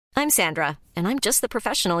I'm Sandra, and I'm just the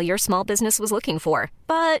professional your small business was looking for.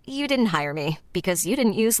 But you didn't hire me because you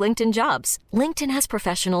didn't use LinkedIn Jobs. LinkedIn has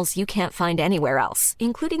professionals you can't find anywhere else,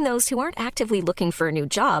 including those who aren't actively looking for a new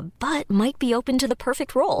job, but might be open to the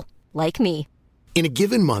perfect role, like me. In a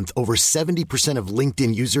given month, over 70% of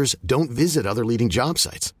LinkedIn users don't visit other leading job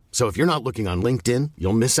sites. So if you're not looking on LinkedIn,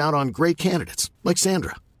 you'll miss out on great candidates like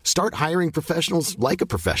Sandra. Start hiring professionals like a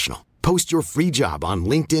professional. Post your free job on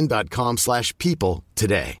linkedin.com/people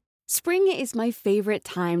today. Spring is my favorite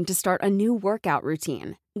time to start a new workout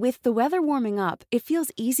routine. With the weather warming up, it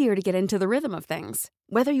feels easier to get into the rhythm of things.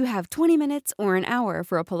 Whether you have 20 minutes or an hour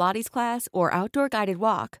for a Pilates class or outdoor guided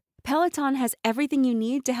walk, Peloton has everything you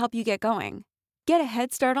need to help you get going. Get a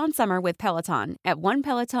head start on summer with Peloton at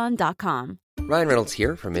onepeloton.com. Ryan Reynolds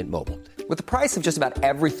here from Mint Mobile. With the price of just about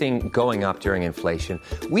everything going up during inflation,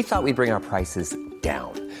 we thought we'd bring our prices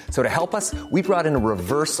down. So to help us, we brought in a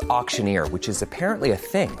reverse auctioneer, which is apparently a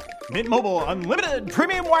thing. Mint Mobile Unlimited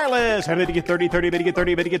Premium Wireless. How to get 30, 30, bit to get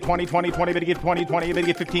 30, bit to get 20, 20, 20, bit to get 20, 20, bit to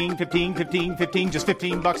get 15, 15, 15, 15, just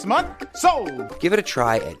 $15 a month? Sold! Give it a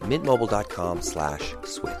try at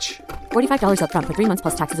mintmobile.com/switch. $45 up front for 3 months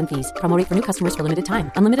plus taxes and fees. Promo rate for new customers for limited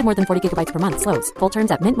time. Unlimited more than 40 gigabytes per month. Slows full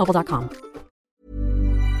terms at mintmobile.com.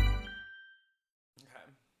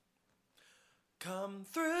 Come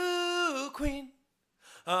through, Queen.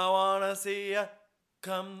 I wanna see ya.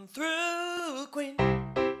 Come through, Queen.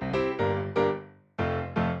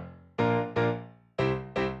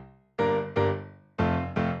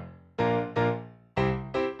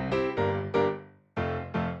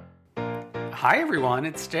 Hi everyone,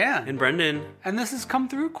 it's Dan. And Brendan. And this is Come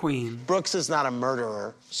Through, Queen. Brooks is not a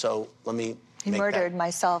murderer, so let me He murdered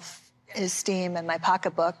my self-esteem and my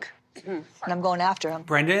pocketbook, and I'm going after him.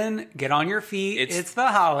 Brendan, get on your feet. It's the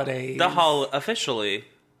holidays. Officially.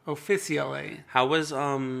 Officially. How was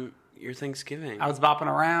your Thanksgiving? I was bopping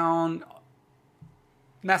around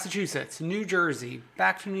Massachusetts, New Jersey,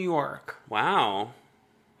 back to New York. Wow.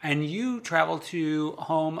 And you traveled to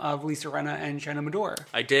home of Lisa Rinna and Shannon Medore.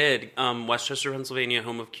 I did. Westchester, Pennsylvania,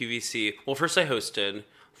 home of QVC. Well, first I hosted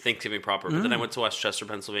Thanksgiving proper, but then I went to Westchester,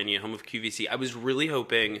 Pennsylvania, home of QVC. I was really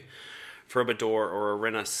hoping for a Bedore or a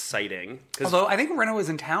Rinna sighting. Although I think Rinna was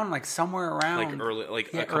in town like somewhere around. Like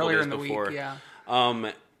a couple earlier days in the before. week, yeah.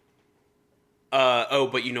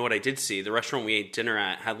 But you know what I did see? The restaurant we ate dinner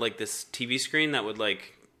at had like this TV screen that would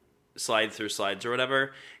like slide through slides or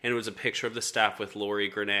whatever, and it was a picture of the staff with Lori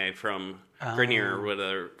Greiner from Grenier or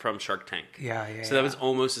whatever from Shark Tank. Yeah. So that was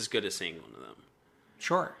almost as good as seeing one of them.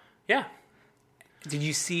 Sure. Yeah. Did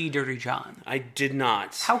you see Dirty John? I did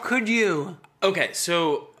not. How could you? Okay,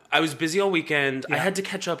 so I was busy all weekend. Yeah. I had to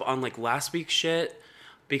catch up on like last week's shit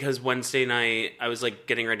because Wednesday night I was like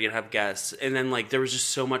getting ready to have guests, and then like there was just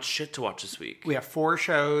so much shit to watch this week. We have 4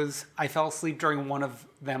 shows. I fell asleep during one of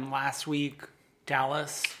them last week,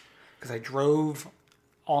 Dallas, because I drove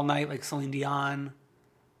all night like Celine Dion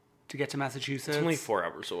to get to Massachusetts. It's only 4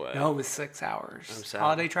 hours away. No, it was 6 hours. I'm sad.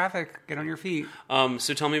 Holiday traffic. Get on your feet.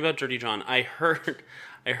 So tell me about Dirty John. I heard,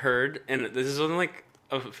 and this is on like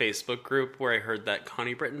a Facebook group where I heard that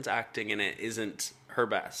Connie Britton's acting in it isn't her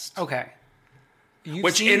best. Okay.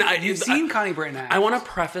 You've seen Connie Britton act. I want to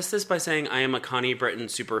preface this by saying I am a Connie Britton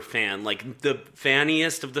super fan, like the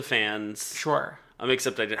fanniest of the fans. Sure.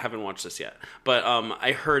 Except I haven't watched this yet. But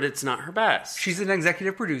I heard it's not her best. She's an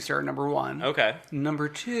executive producer, number 1. Okay. Number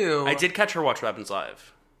 2... I did catch her watch What Happens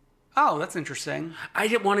Live. Oh, that's interesting.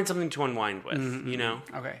 I wanted something to unwind with, you know?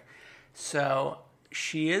 Okay. So,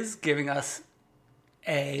 she is giving us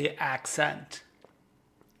a accent.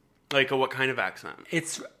 Like what kind of accent?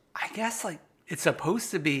 It's, I guess, like, it's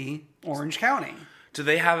supposed to be Orange County. Do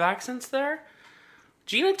they have accents there?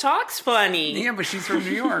 Gina talks funny. Yeah, but she's from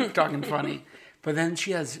New York talking funny. But then she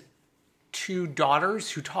has 2 daughters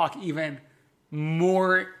who talk even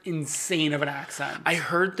more insane of an accent. I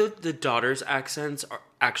heard that the daughters' accents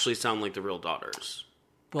actually sound like the real daughters.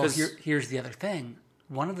 Well, here's the other thing.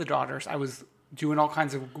 One of the daughters, I was doing all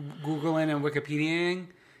kinds of Googling and Wikipediaing,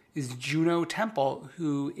 is Juno Temple,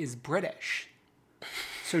 who is British.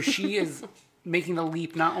 So she is making the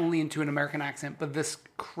leap not only into an American accent, but this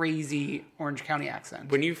crazy Orange County accent.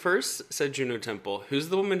 When you first said Juno Temple, who's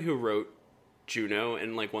the woman who wrote Juno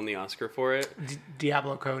and like won the Oscar for it?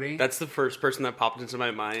 Diablo Cody. That's the first person that popped into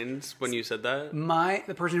my mind when you said that.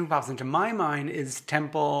 The person who pops into my mind is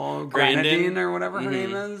Temple Grandin or whatever her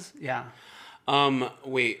name is. Yeah.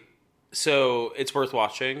 Wait. So it's worth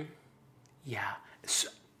watching? Yeah.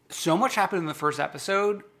 So much happened in the first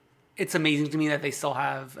episode. It's amazing to me that they still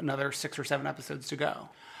have another 6 or 7 episodes to go.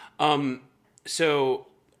 So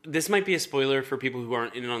this might be a spoiler for people who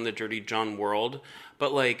aren't in on the Dirty John world,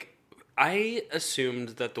 but like I assumed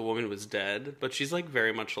that the woman was dead, but she's like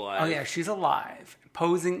very much alive. Oh yeah, she's alive,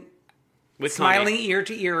 posing, with smiling Connie. ear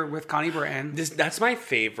to ear with Connie Britton. That's my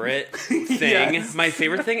favorite thing. Yes. My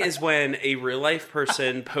favorite thing is when a real life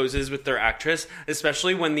person poses with their actress,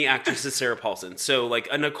 especially when the actress is Sarah Paulson. So like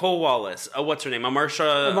a Nicole Wallace, what's her name?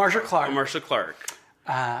 Marcia Clark.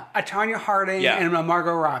 A Tanya Harding and a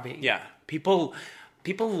Margot Robbie. Yeah. People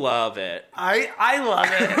love it. I love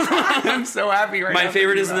it. I'm so happy right now. My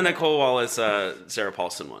favorite is the Nicole Wallace, Sarah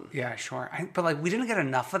Paulson one. Yeah, sure. But like we didn't get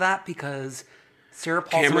enough of that because Sarah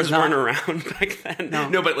Paulson cameras weren't around back then.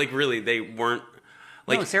 No, but like really, they weren't.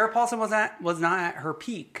 Like, no, Sarah Paulson was not at her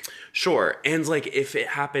peak. Sure, and like if it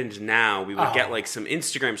happened now, we would get like some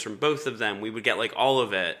Instagrams from both of them. We would get like all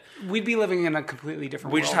of it. We'd be living in a completely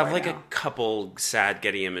different. We world just have right like now. a couple sad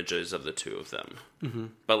Getty images of the two of them. Mm-hmm.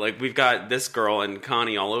 But like we've got this girl and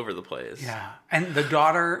Connie all over the place. Yeah, and the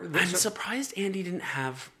daughter. I'm surprised Andy didn't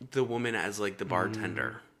have the woman as like the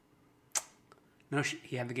bartender. No,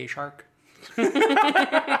 he had the gay shark.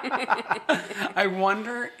 I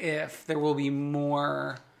wonder if there will be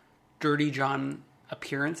more Dirty John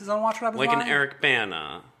appearances on Watch What Happens Like Live. an Eric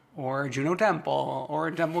Bana. Or Juno Temple. Or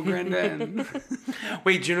Temple Grandin.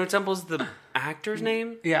 Wait, Juno Temple's the actor's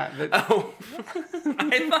name? Yeah.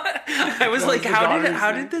 I was like,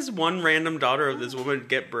 how did this one random daughter of this woman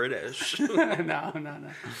get British? No.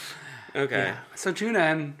 Okay. Yeah. So tune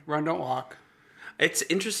in. Run, Don't Walk. It's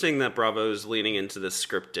interesting that Bravo's leaning into this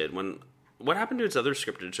scripted. What happened to its other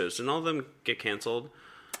scripted shows? Didn't all of them get canceled?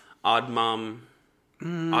 Odd Mom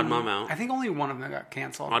Out. I think only one of them got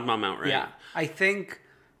canceled. Odd Mom Out, right? Yeah. I think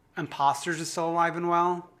Imposters is still alive and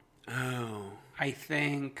well. Oh. I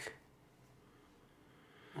think...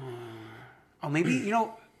 maybe,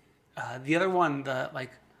 the other one, the, like,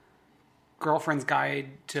 Girlfriend's Guide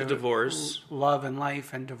to Divorce. Love and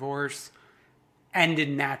Life and Divorce ended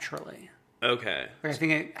naturally. Okay. Like, I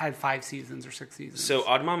think it had 5 seasons or 6 seasons. So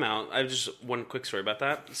Odd Mom Out, I have just one quick story about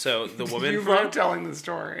that. So the woman... You love telling the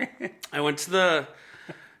story. I went to the...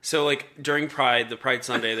 So like during Pride, the Pride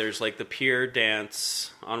Sunday, there's like the Pier Dance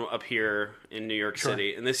up here in New York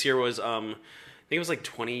City. And this year was, I think it was like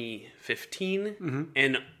 2015. Mm-hmm.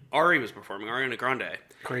 And Ari was performing, Ariana Grande.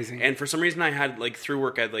 Crazy. And for some reason I had like, through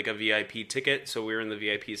work, I had like a VIP ticket. So we were in the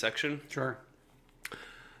VIP section. Sure.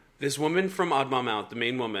 This woman from Odd Mom Out, the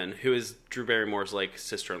main woman, who is Drew Barrymore's like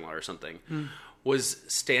sister-in-law or something, was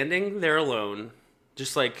standing there alone,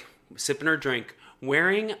 just like sipping her drink,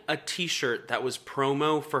 wearing a t-shirt that was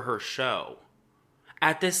promo for her show.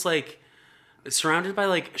 At this like, surrounded by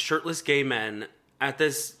like shirtless gay men at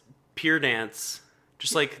this Pier Dance,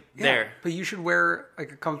 just like there. But you should wear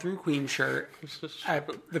like a Come Through Queen shirt at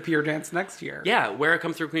the Pier Dance next year. Yeah, wear a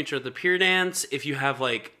Come Through Queen shirt at the Pier Dance. If you have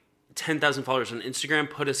like 10,000 followers on Instagram,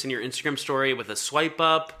 put us in your Instagram story with a swipe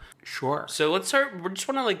up. Sure. So let's start. We just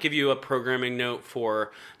want to like give you a programming note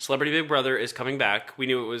for Celebrity Big Brother is coming back. We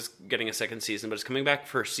knew it was getting a second season, but it's coming back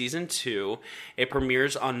for season 2. It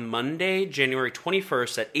premieres on Monday, January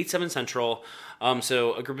 21st at 8/7 Central.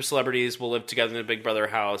 So a group of celebrities will live together in a Big Brother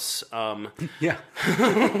house. Yeah.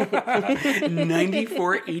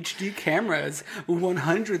 94 HD cameras,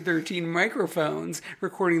 113 microphones,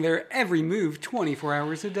 recording their every move 24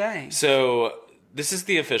 hours a day. So this is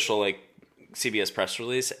the official like CBS press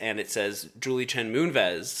release, and it says Julie Chen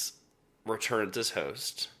Moonves returns as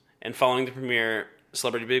host. And following the premiere,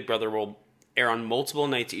 Celebrity Big Brother will air on multiple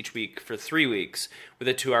nights each week for 3 weeks, with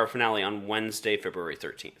a 2-hour finale on Wednesday, February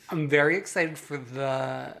 13th. I'm very excited for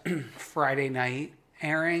the Friday night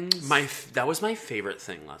airings. That was my favorite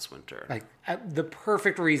thing last winter. Like the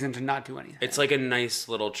perfect reason to not do anything. It's like a nice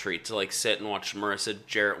little treat to like sit and watch Marissa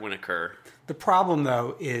Jarrett Winokur. The problem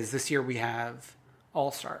though is this year we have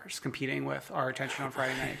All-Stars competing with our attention on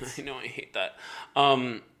Friday nights. I know, I hate that.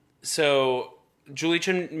 So Julie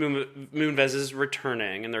Chen Moonves is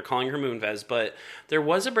returning, and they're calling her Moonves, but there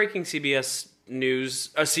was a breaking CBS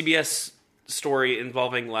story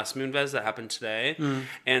involving Les Moonves that happened today,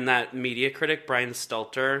 and that media critic Brian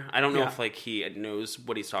Stelter, I don't know if like he knows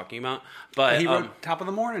what he's talking about, but he wrote Top of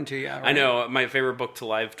the Morning to you, right? I know, my favorite book to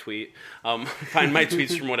live tweet. Find my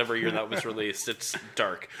tweets from whatever year that was released. It's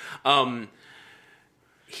dark.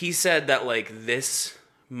 He said that like this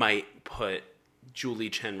might put Julie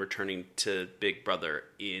Chen returning to Big Brother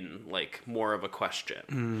in like more of a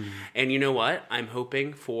question. And you know what? I'm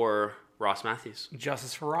hoping for Ross Matthews.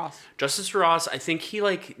 Justice for Ross. Justice for Ross. I think he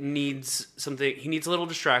like needs something. He needs a little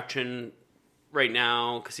distraction right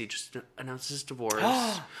now because he just announced his divorce.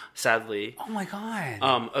 Sadly. Oh my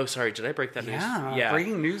God. Oh, sorry. Did I break that news? Yeah.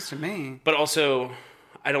 Breaking news to me. But also,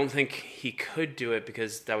 I don't think he could do it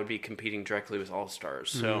because that would be competing directly with All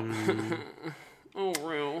Stars. So Oh,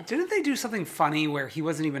 real. Didn't they do something funny where he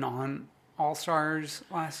wasn't even on All Stars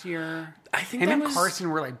last year? I think him that and was... Carson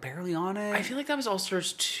were like barely on it. I feel like that was All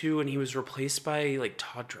Stars 2 and he was replaced by like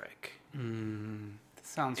Todrick.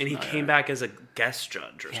 Sounds And he familiar. came back as a guest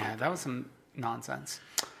judge or Yeah, something. that was some nonsense.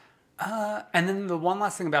 And then the one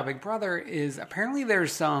last thing about Big Brother is apparently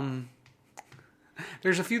there's a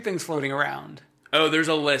few things floating around. Oh, there's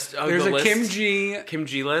a list. Oh, There's the a list. Kim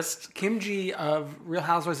G list. Kim G of Real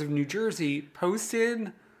Housewives of New Jersey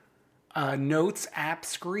posted a Notes app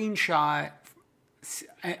screenshot.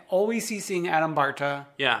 Always seeing Adam Barta.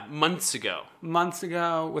 Yeah, months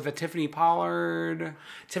ago with a Tiffany Pollard,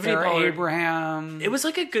 Tiffany Sarah Pollard. Abraham. It was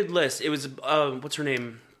like a good list. It was what's her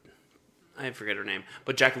name? I forget her name,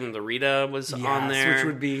 but Jacqueline Larita was on there, which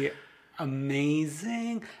would be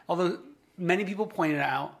amazing. Although many people pointed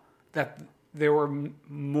out that there were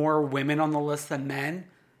more women on the list than men,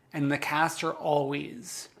 and the cast are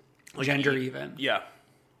always Like, gender even. Yeah,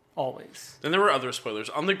 always. Then there were other spoilers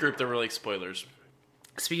on the group. There were like spoilers.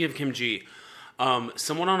 Speaking of Kim G,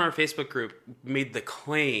 someone on our Facebook group made the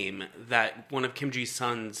claim that one of Kim G's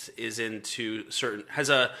sons has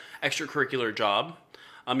a extracurricular job.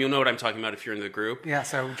 You'll know what I'm talking about if you're in the group. Yeah,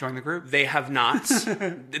 so join the group. They have not.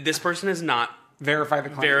 This person has not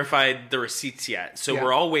verified the receipts yet. So Yeah.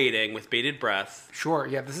 we're all waiting with bated breath. Sure,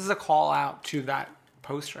 yeah, this is a call out to that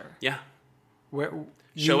poster. Yeah. Where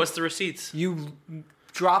Show us the receipts. You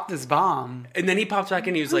dropped this bomb. And then he popped back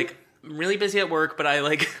and he was like, I'm really busy at work, but I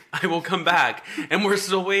will come back. And we're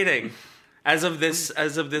still waiting. As of this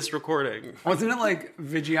recording. Wasn't it like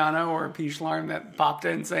Vigiano or Peach Larm that popped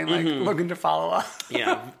in saying like looking to follow up?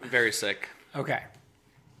 Yeah, very sick. Okay.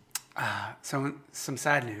 So some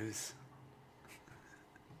sad news.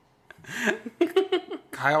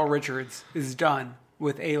 Kyle Richards is done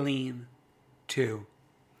with Aileen 2.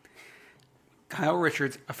 Kyle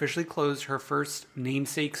Richards officially closed her first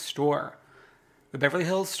namesake store. The Beverly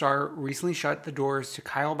Hills star recently shut the doors to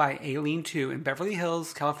Kyle by Aileen 2 in Beverly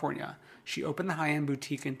Hills, California. She opened the high-end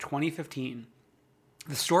boutique in 2015.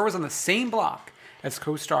 The store was on the same block as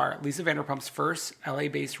co-star Lisa Vanderpump's first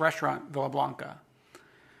LA-based restaurant, Villa Blanca.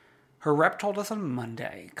 Her rep told us on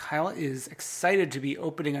Monday, Kyle is excited to be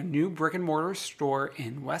opening a new brick-and-mortar store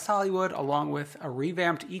in West Hollywood along with a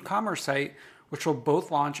revamped e-commerce site, which will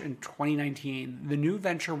both launch in 2019. The new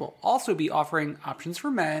venture will also be offering options for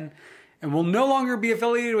men and will no longer be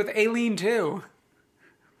affiliated with Aileen 2.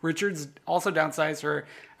 Richards also downsized her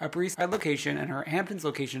Upper East Side location and her Hamptons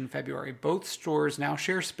location in February. Both stores now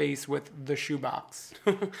share space with the Shoebox.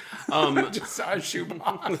 Just a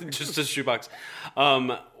shoebox. Just a shoebox.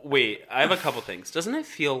 Wait, I have a couple things. Doesn't it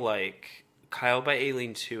feel like Kyle by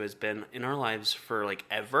Aileen 2 has been in our lives for like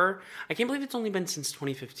ever? I can't believe it's only been since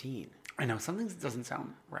 2015. I know, something doesn't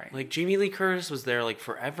sound right. Like Jamie Lee Curtis was there like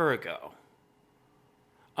forever ago.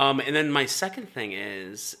 And then my second thing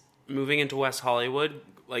is moving into West Hollywood,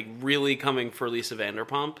 like really coming for Lisa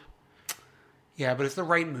Vanderpump. Yeah, but it's the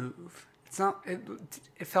right move. It's not.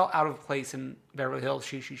 It felt out of place in Beverly Hills.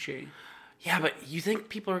 She. Yeah, but you think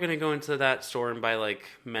people are going to go into that store and buy like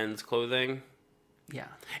men's clothing? Yeah.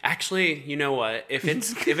 Actually, you know what? If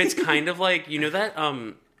it's kind of like, you know that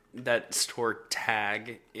that store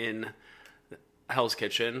Tag in Hell's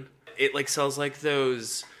Kitchen, it like sells like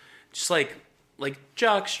those just like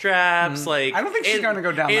jock straps, like I don't think she's going to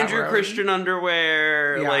go down that Andrew road. Christian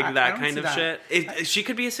underwear, Yeah, like I that don't kind see of that. shit. She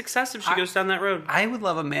could be a success if she goes down that road. I would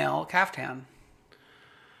love a male caftan.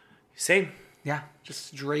 Same. Yeah,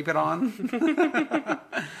 just drape it on.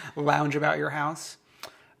 Lounge about your house.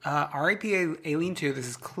 R.I.P. Aileen 2. This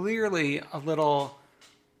is clearly a little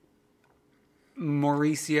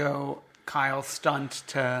Mauricio Kyle stunt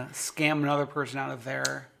to scam another person out of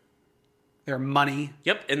their money.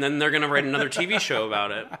 Yep, and then they're going to write another TV show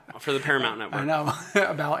about it for the Paramount Network. I know,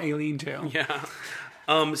 about Aileen 2.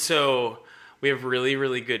 Yeah. So we have really,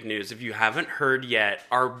 really good news. If you haven't heard yet,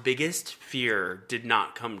 our biggest fear did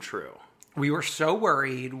not come true. We were so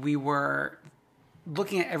worried. We were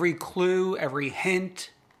looking at every clue, every hint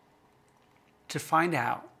to find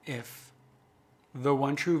out if the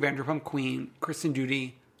one true Vanderpump Queen, Kristen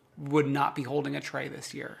Doute, would not be holding a tray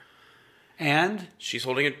this year. And she's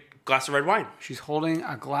holding a glass of red wine. She's holding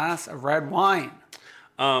a glass of red wine.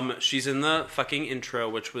 She's in the fucking intro,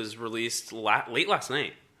 which was released late last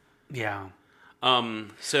night. Yeah.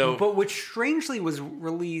 But which strangely was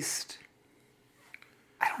released,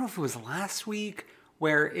 I don't know if it was last week,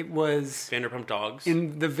 where it was Vanderpump Dogs.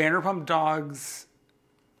 In the Vanderpump Dogs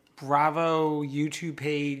Bravo YouTube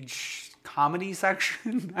page comedy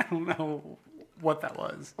section. I don't know what that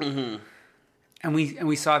was. Mm-hmm. And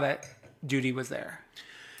we saw that Doute was there.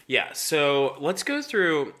 Yeah, so let's go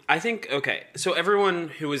through. I think so everyone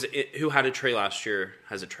who had a tray last year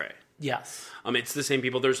has a tray. Yes. It's the same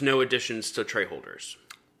people. There's no additions to tray holders.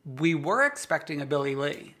 We were expecting a Billie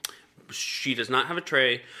Lee. She does not have a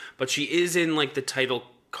tray, but she is in like the title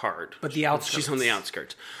card. But the outskirts. She's on the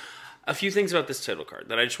outskirts. A few things about this title card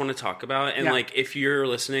that I just want to talk about, and like if you're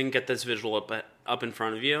listening, get this visual up in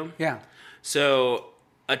front of you. Yeah. So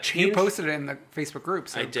a change. You posted it in the Facebook group,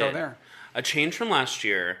 so I did. Go there. A change from last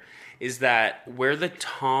year is that where the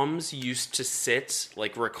Toms used to sit,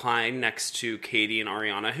 like recline next to Katie and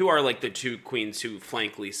Ariana, who are like the two queens who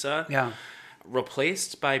flank Lisa. Yeah.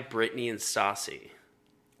 Replaced by Brittany and Stassi.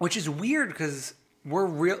 Which is weird because we're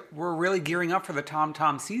really gearing up for the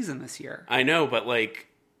Tom season this year. I know, but like,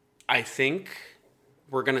 I think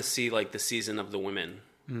we're gonna see like the season of the women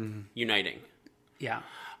uniting. Yeah.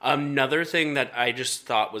 Another thing that I just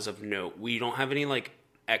thought was of note: we don't have any like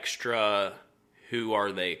extra who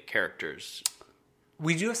are they characters.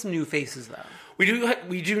 We do have some new faces though. We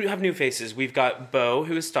do have new faces. We've got Beau,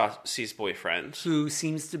 who is Stassi's boyfriend, who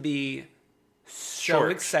seems to be so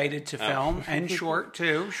excited to film and short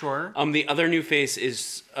too. Sure. The other new face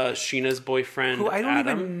is Sheena's boyfriend, who I don't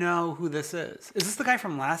Adam. even know who this is. Is this the guy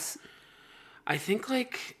from last? I think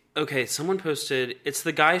like someone posted. It's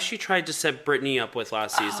the guy she tried to set Brittany up with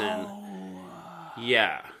last season.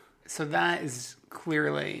 Yeah. So that is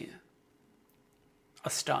clearly a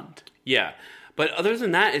stunt. Yeah, but other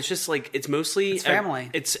than that, it's just like it's mostly family.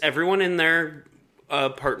 It's everyone in their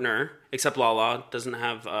partner except Lala doesn't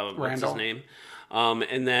have what's his name.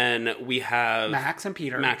 And then we have Max and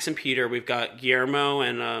Peter. We've got Guillermo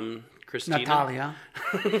and Christina. Natalia.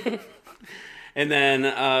 And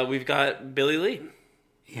then we've got Billie Lee.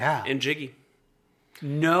 Yeah. And Jiggy.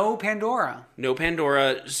 No Pandora.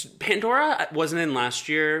 Pandora wasn't in last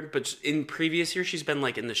year, but in previous years she's been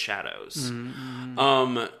like in the shadows.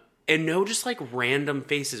 Mm-hmm. And no just like random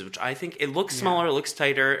faces, which I think it looks smaller, it looks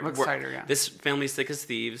tighter. It looks tighter, yeah. This family's thick as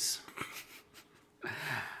thieves.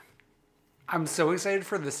 I'm so excited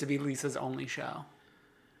for this to be Lisa's only show.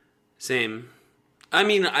 Same. I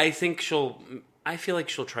mean, I feel like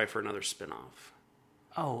she'll try for another spinoff.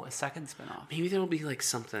 Oh, a second spinoff. Maybe there'll be like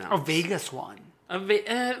something else. A Vegas one.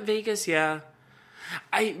 Vegas, yeah.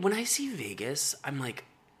 When I see Vegas, I'm like,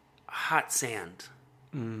 hot sand.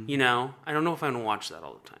 You know? I don't know if I'm going to watch that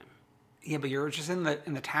all the time. Yeah, but you're just in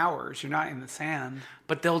the towers. You're not in the sand.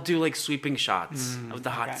 But they'll do like sweeping shots of the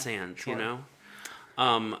hot sand, you know?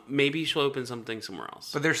 Maybe she'll open something somewhere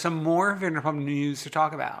else. But there's some more Vanderpump news to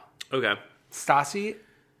talk about. Okay. Stassi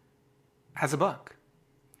has a book.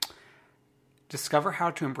 Discover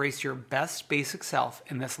how to embrace your best basic self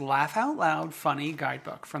in this laugh-out-loud funny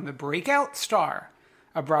guidebook from the breakout star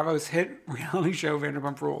of Bravo's hit reality show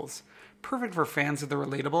Vanderpump Rules. Perfect for fans of the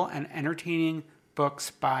relatable and entertaining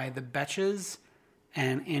books by the Betches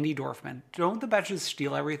and Andy Dorfman. Don't the Betches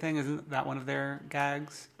steal everything? Isn't that one of their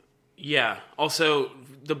gags? Yeah. Also,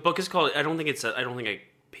 the book is called, I don't think I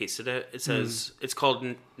pasted it. It says, it's called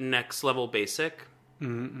Next Level Basic.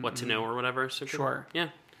 What to know or whatever. So sure. Yeah.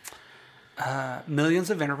 Millions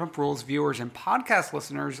of Vanderpump Rules viewers and podcast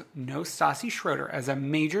listeners know Stassi Schroeder as a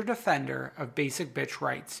major defender of basic bitch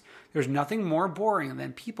rights. There's nothing more boring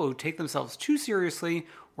than people who take themselves too seriously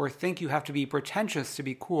or think you have to be pretentious to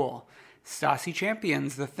be cool. Stassi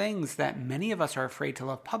champions the things that many of us are afraid to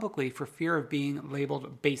love publicly for fear of being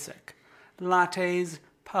labeled basic. Lattes,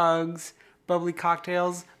 pugs, bubbly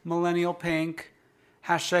cocktails, millennial pink,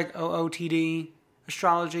 hashtag OOTD,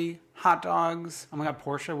 astrology, hot dogs. Oh my god,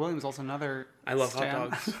 Portia Williams, also another I love stan. hot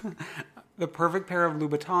dogs. The perfect pair of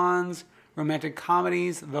Louboutins, romantic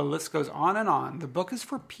comedies, the list goes on and on. The book is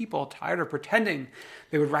for people tired of pretending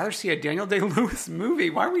they would rather see a Daniel Day-Lewis movie.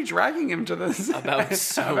 Why are we dragging him to this? About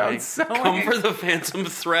sewing. About sewing. Come for the Phantom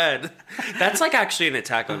Thread. That's like actually an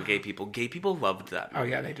attack on gay people. Gay people loved that movie. Oh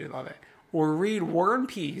yeah, they do love it. Or read War and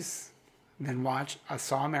Peace, then watch a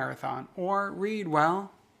Saw marathon. Or read,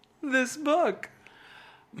 well, this book.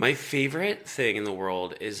 My favorite thing in the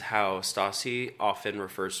world is how Stassi often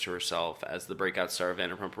refers to herself as the breakout star of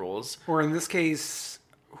Vanderpump Rules. Or in this case,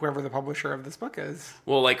 whoever the publisher of this book is.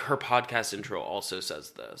 Well, like her podcast intro also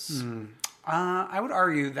says this. I would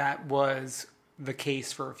argue that was the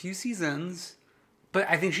case for a few seasons, but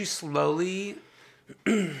I think she's slowly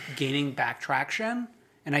gaining back traction.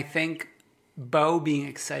 And I think Beau being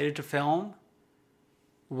excited to film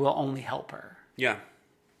will only help her. Yeah.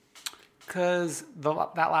 Because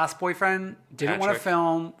that last boyfriend didn't want to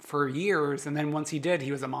film for years, and then once he did, he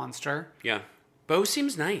was a monster. Yeah. Beau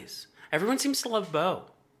seems nice. Everyone seems to love Beau.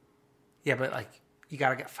 Yeah, but like, you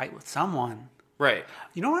gotta fight with someone. Right.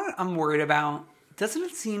 You know what I'm worried about? Doesn't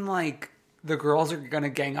it seem like the girls are going to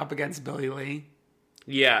gang up against Billie Lee.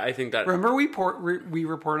 Yeah, I think that... Remember we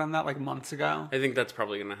reported on that like months ago? I think that's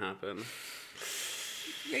probably going to happen.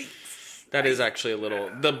 That is actually a little...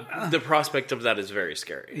 The prospect of that is very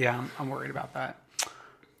scary. Yeah, I'm worried about that.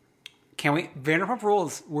 Can't wait. Vanderpump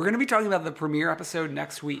Rules. We're going to be talking about the premiere episode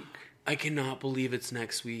next week. I cannot believe it's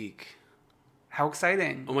next week. How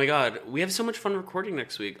exciting. Oh my god, we have so much fun recording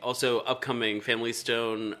next week. Also, upcoming Family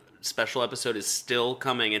Stone special episode is still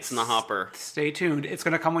coming. It's in the hopper. Stay tuned. It's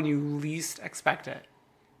going to come when you least expect it.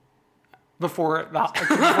 Before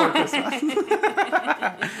Christmas.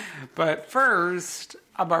 But first,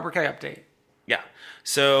 a Barbara K update. Yeah.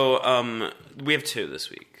 So, we have 2 this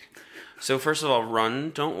week. So, first of all,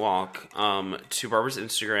 run, don't walk, to Barbara's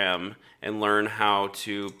Instagram and learn how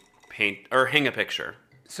to paint or hang a picture.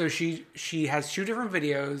 So she has 2 different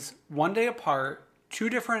videos, 1 day apart, 2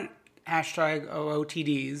 different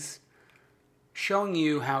 #OOTDs, showing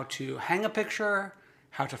you how to hang a picture,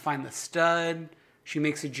 how to find the stud. She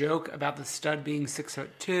makes a joke about the stud being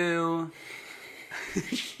 6'2".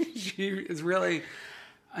 She is really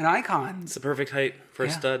an icon. It's the perfect height for a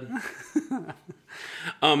stud.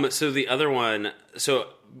 So the other one,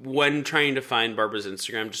 when trying to find Barbara's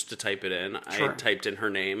Instagram, just to type it in, Sure. I typed in her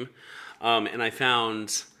name. And I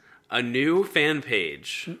found a new fan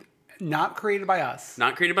page. Not created by us.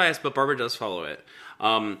 Not created by us, but Barbara does follow it.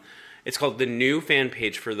 It's called the new fan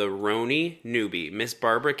page for the Roni newbie, Miss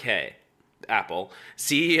Barbara K. Apple,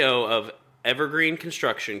 CEO of Evergreen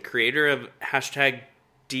Construction, creator of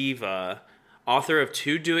 #Diva, author of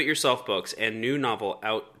 2 do-it-yourself books, and new novel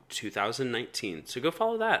out 2019. So go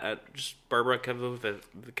follow that at just Barbara Kevovit.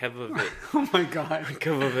 Oh my god.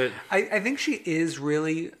 Kevovit. I think she is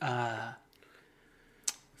really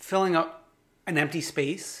filling up an empty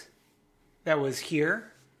space that was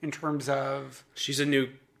here in terms of... She's a new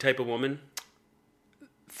type of woman.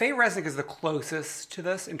 Faye Resnick is the closest to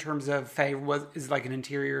this in terms of Faye is like an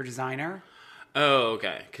interior designer. Oh,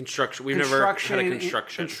 okay. Construction. We've never had a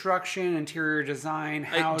construction. Construction, interior design,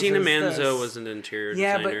 houses. Dina Manzo was an interior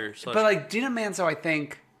designer. But like Dina Manzo, I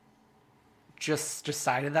think, just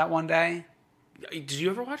decided that one day. Did you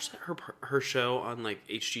ever watch her show on like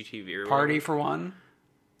HGTV or Party whatever? for One?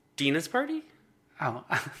 Dina's Party? Oh,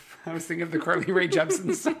 I was thinking of the Carly Rae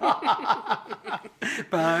Jepsen song.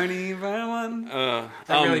 Party for One. That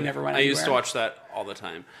really never went anywhere. I used to watch that all the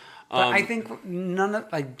time. But I think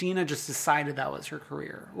Dina just decided that was her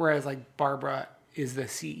career, whereas like Barbara is the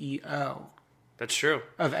CEO. That's true.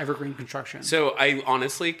 Of Evergreen Construction. So I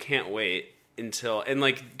honestly can't wait until, and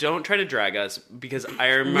like, don't try to drag us because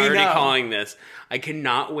I'm already calling this. I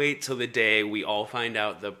cannot wait till the day we all find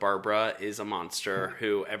out that Barbara is a monster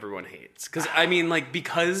who everyone hates. Because I mean, like,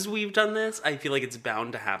 because we've done this, I feel like it's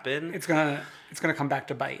bound to happen. It's gonna come back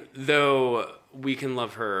to bite. Though we can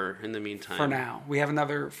love her in the meantime. For now, we have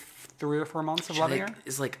another 3 or 4 months of loving her.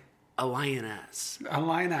 Is like a lioness. A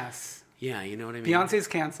lioness. Yeah, you know what I mean. Beyonce's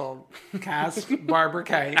canceled. Cast Barbara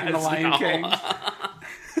K in The Lion King.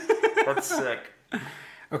 That's sick.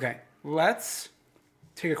 Okay, let's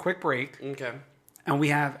take a quick break. Okay. And we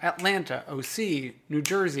have Atlanta, OC, New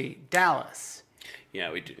Jersey, Dallas.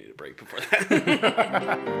 Yeah, we do need a break before that.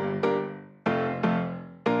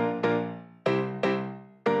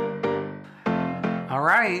 All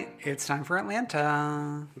right, it's time for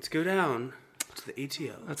Atlanta. Let's go down to the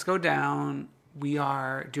ATL. Let's go down. We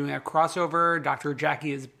are doing a crossover. Dr.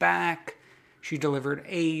 Jackie is back. She delivered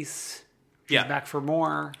Ace. She's back for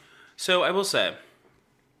more. So I will say,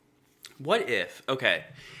 what if,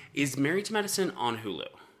 is Married to Medicine on Hulu?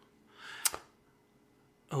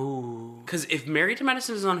 Oh. Because if Married to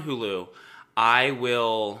Medicine is on Hulu, I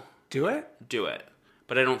will... Do it? Do it.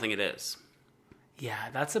 But I don't think it is. Yeah,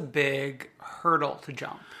 that's a big hurdle to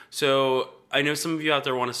jump. So I know some of you out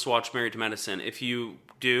there want us to watch Married to Medicine. If you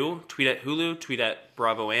do, tweet at Hulu, tweet at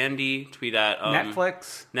Bravo Andy, tweet at...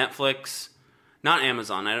 Netflix. Not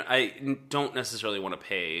Amazon. I don't necessarily want to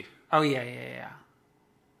pay... Oh, yeah.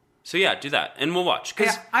 So yeah, do that. And we'll watch.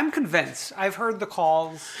 Yeah, I'm convinced. I've heard the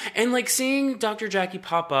calls. And like seeing Dr. Jackie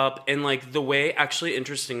pop up and like the way, actually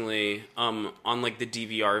interestingly, on like the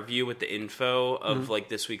DVR view with the info of like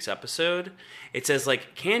this week's episode, it says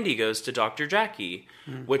like Candy goes to Dr. Jackie,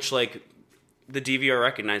 which like the DVR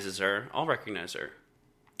recognizes her. I'll recognize her.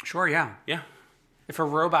 Sure, yeah. Yeah. If a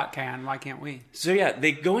robot can, why can't we? So yeah,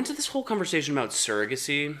 they go into this whole conversation about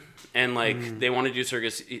surrogacy. And, like, they want to do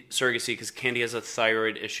surrogacy because Candy has a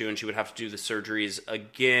thyroid issue and she would have to do the surgeries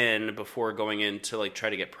again before going in to, like, try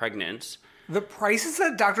to get pregnant. The prices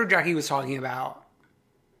that Dr. Jackie was talking about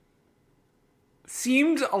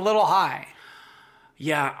seemed a little high.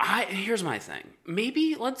 Yeah, here's my thing.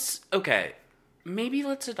 Maybe let's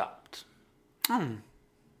adopt.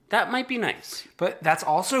 That might be nice. But that's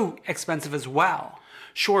also expensive as well.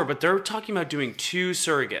 Sure, but they're talking about doing 2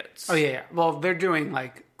 surrogates. Oh, yeah. Well, they're doing,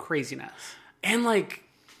 like, craziness. And, like,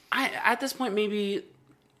 at this point, maybe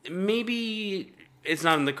it's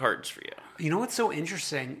not in the cards for you. You know what's so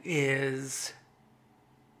interesting is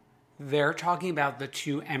they're talking about the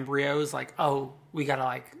 2 embryos, like, oh, we gotta,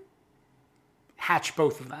 like, hatch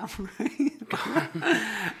both of them.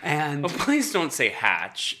 And please don't say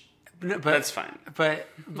hatch. But that's fine. But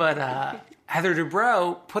Heather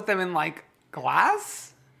Dubrow put them in, like,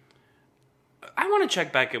 glass? I want to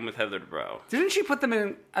check back in with Heather Dubrow. Didn't she put them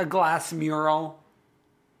in a glass mural?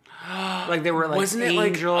 Like they were like Wasn't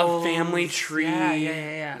angels? It like a family tree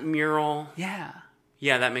mural? Yeah.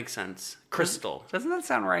 Yeah, that makes sense. Crystal. Doesn't that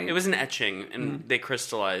sound right? It was an etching, and they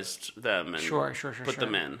crystallized them and put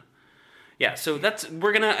them in. Yeah, so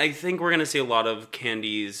I think we're gonna see a lot of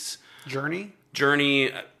Candy's journey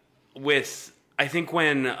with, I think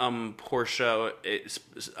when Portia,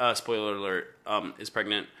 spoiler alert, is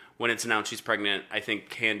pregnant, when it's announced she's pregnant, I think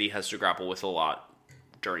Candy has to grapple with a lot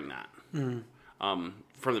during that.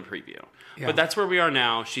 From the preview. Yeah. But that's where we are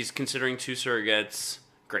now. She's considering 2 surrogates.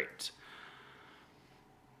 Great.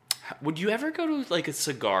 Would you ever go to like a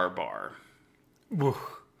cigar bar? Oof.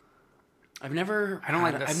 I've never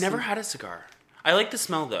had a cigar. I like the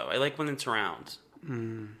smell though. I like when it's around.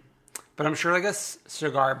 But I'm sure like a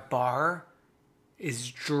cigar bar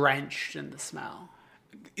is drenched in the smell.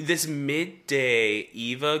 This midday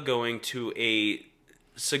Eva going to a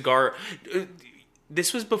cigar.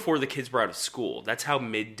 This was before the kids were out of school. That's how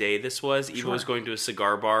midday this was. Eva was going to a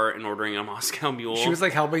cigar bar and ordering a Moscow Mule. She was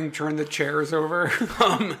like helping turn the chairs over.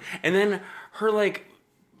 And then her like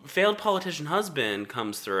failed politician husband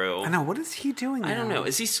comes through. I know. What is he doing now? I don't know.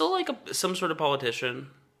 Is he still like some sort of politician?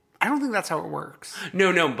 I don't think that's how it works.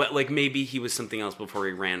 No, but like maybe he was something else before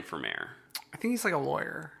he ran for mayor. I think he's like a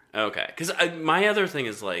lawyer. Okay, because my other thing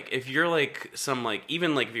is like if you're like some like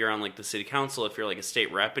even like if you're on like the city council, if you're like a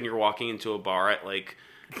state rep and you're walking into a bar at like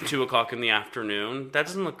 2:00 in the afternoon, that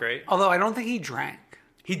doesn't look great. Although I don't think he drank.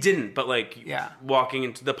 He didn't, but like walking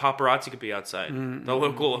into the paparazzi could be outside. The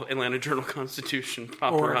local Atlanta Journal-Constitution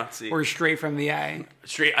paparazzi, or straight from the A.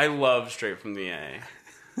 I love straight from the A.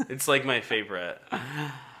 It's like my favorite.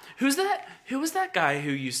 Who's that? Who was that guy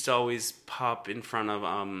who used to always pop in front of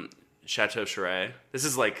Chateau Charest? This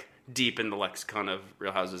is like deep in the lexicon of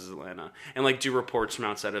Real Houses of Atlanta, and like do reports from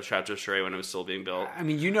outside of Chateau Charest when it was still being built. I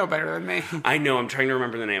mean, you know better than me. I know. I'm trying to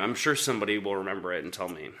remember the name. I'm sure somebody will remember it and tell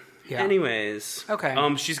me. Yeah. Anyways, okay.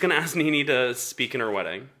 She's gonna ask Nene to speak in her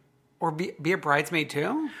wedding, or be a bridesmaid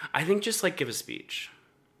too. I think just like give a speech.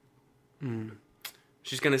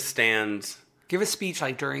 She's gonna stand. Give a speech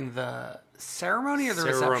like during the ceremony or the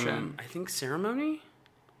reception? I think ceremony.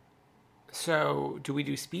 So, do we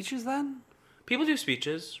do speeches then? People do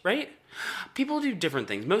speeches, right? People do different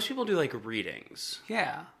things. Most people do like readings.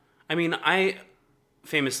 Yeah. I mean, I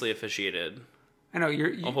famously officiated. I know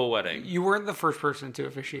a whole wedding. You weren't the first person to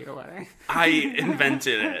officiate a wedding. I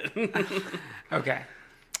invented it. Okay.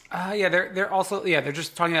 Yeah, they're also they're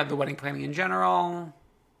just talking about the wedding planning in general.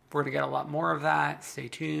 We're gonna get a lot more of that. Stay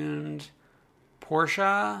tuned.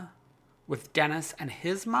 Portia with Dennis and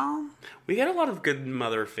his mom. We got a lot of good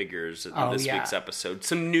mother figures in this week's episode.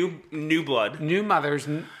 Some new blood, new mothers,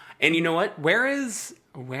 and you know what? Where is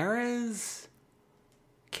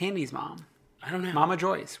Candy's mom? I don't know. Mama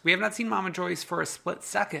Joyce. We have not seen Mama Joyce for a split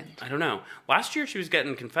second. I don't know. Last year she was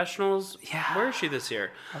getting confessionals. Yeah. Where is she this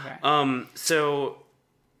year? Okay. So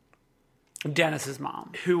Dennis's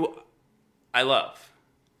mom, who I love,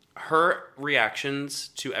 her reactions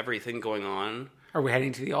to everything going on. Are we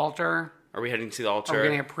heading to the altar? Are we heading to the altar? Are we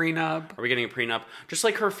getting a prenup? Are we getting a prenup? Just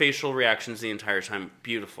like her facial reactions the entire time.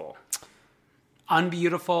 Beautiful.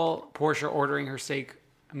 Unbeautiful. Portia ordering her steak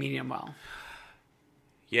medium well.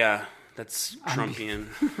 Yeah, that's Trumpian.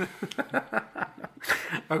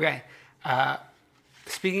 Okay.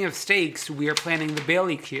 Speaking of steaks, we are planning the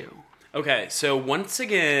Bailey Q. Okay, so once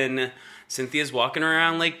again, Cynthia's walking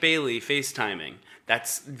around Lake Bailey FaceTiming.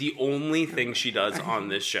 That's the only thing she does on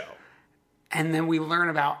this show. And then we learn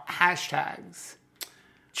about hashtags.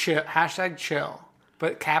 Hashtag chill.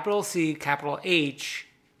 But capital C, capital H,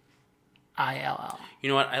 ILL. You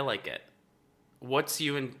know what? I like it. What's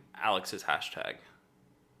you and Alex's hashtag?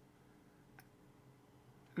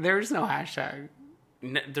 There's no hashtag.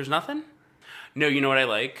 There's nothing? No, you know what I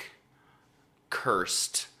like?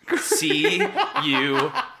 Cursed. CURST.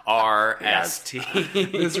 Yes.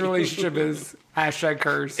 This relationship is hashtag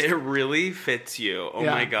cursed. It really fits you. Oh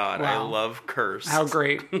my God. Wow. I love cursed. How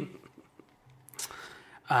great.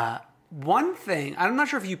 One thing, I'm not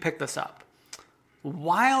sure if you picked this up.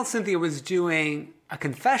 while Cynthia was doing a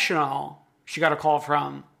confessional, she got a call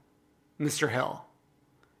from Mr. Hill.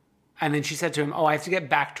 And then she said to him, I have to get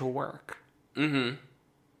back to work. Mm-hmm.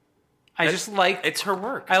 It's her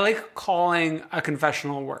work. I like calling a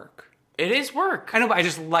confessional work. It is work. I know, but I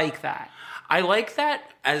just like that. I like that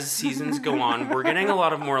as seasons go on, we're getting a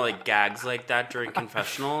lot of more like gags like that during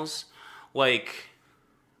confessionals. Like,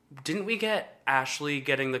 didn't we get Ashley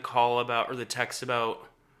getting the call about, or the text about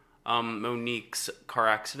Monique's car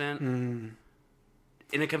accident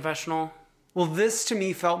in a confessional? Well, this to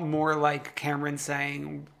me felt more like Cameron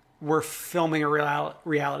saying, we're filming a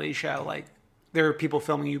reality show. Like, there are people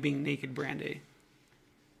filming you being naked, Brandy.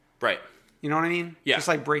 Right. You know what I mean? Yeah. Just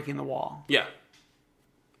like breaking the wall. Yeah.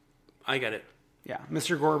 I get it. Yeah.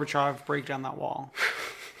 Mr. Gorbachev, break down that wall.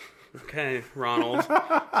 Okay, Ronald.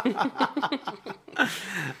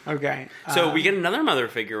 Okay. So we get another mother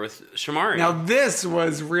figure with Shamari. Now this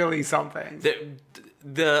was really something.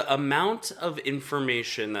 The amount of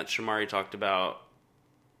information that Shamari talked about.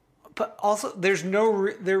 But also,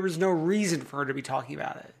 there was no reason for her to be talking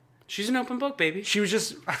about it. She's an open book, baby. She was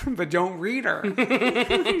just, but don't read her.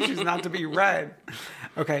 She's not to be read.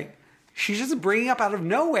 Okay. She's just bringing up out of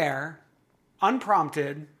nowhere,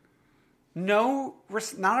 unprompted, not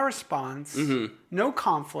a response, no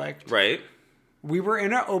conflict. Right. We were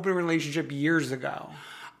in an open relationship years ago.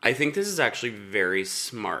 I think this is actually very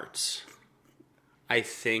smart. I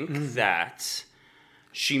think that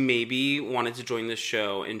she maybe wanted to join this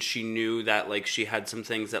show and she knew that, like, she had some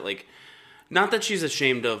things that, like, not that she's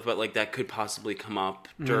ashamed of, but, like, that could possibly come up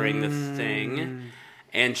during the thing.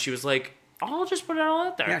 And she was like, I'll just put it all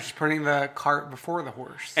out there. Yeah, she's putting the cart before the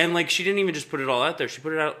horse. And, like, she didn't even just put it all out there. She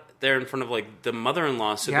put it out there in front of, like, the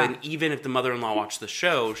mother-in-law. So then even if the mother-in-law watched the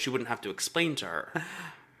show, she wouldn't have to explain to her.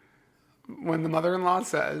 When the mother-in-law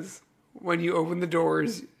says, when you open the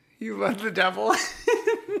doors, you let the devil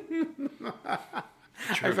in.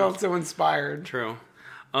 I felt so inspired. True.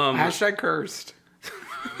 Hashtag cursed.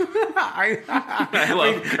 I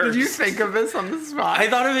love cursed. Did you think of this on the spot? I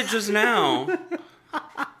thought of it just now.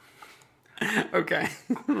 Okay.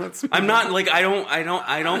 I'm not like I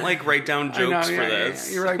don't like write down jokes for this.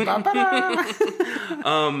 Yeah. You're like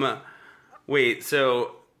ba-ba-da. Wait,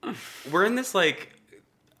 so we're in this like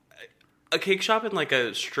a cake shop in like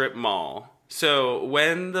a strip mall. So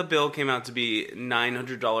when the bill came out to be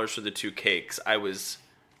 $900 for the 2 cakes, I was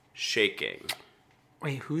shaking.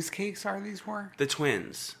 Wait, whose cakes are these for? The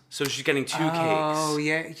twins. So she's getting 2 cakes. Oh,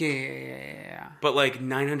 yeah. But like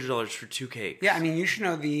 $900 for 2 cakes. Yeah, I mean, you should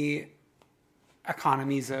know the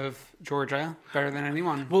economies of Georgia better than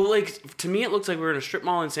anyone. Well, like, to me, it looks like we're in a strip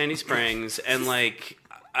mall in Sandy Springs, and like,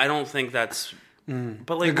 I don't think that's.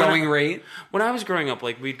 But like, the going rate. When I was growing up,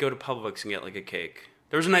 like, we'd go to Publix and get like a cake.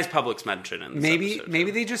 There was a nice Publix mention in this episode,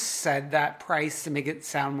 maybe they just said that price to make it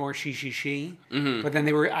sound more she. But then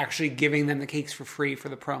they were actually giving them the cakes for free for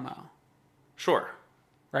the promo. Sure.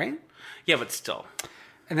 Right? Yeah, but still.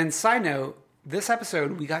 And then side note, this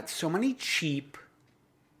episode, we got so many cheap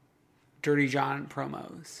Dirty John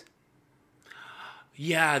promos.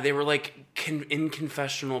 Yeah, they were like in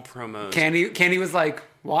confessional promos. Candy was like,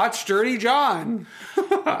 watch Dirty John.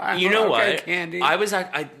 You know what? Candy.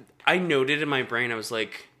 I noted in my brain, I was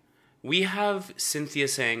like, we have Cynthia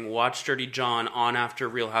saying, watch Dirty John on after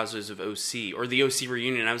Real Housewives of OC, or the OC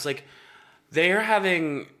reunion. I was like, they're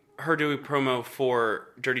having her do a promo for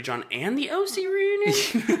Dirty John and the OC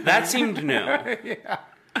reunion? That seemed new. Yeah.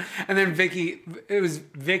 And then it was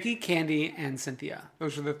Vicky, Candy, and Cynthia.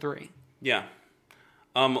 Those were the 3. Yeah.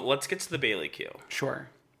 Let's get to the Bailey Q. Sure.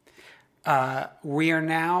 We are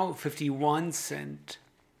now 51 cent.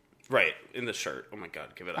 Right, in the shirt. Oh my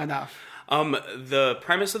God, give it up. Enough. The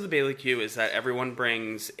premise of the Bailey Q is that everyone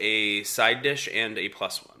brings a side dish and a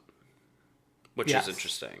 +1, which is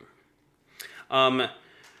interesting.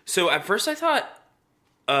 So at first I thought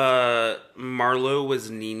Marlo was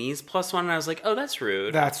Nini's +1, and I was like, oh, that's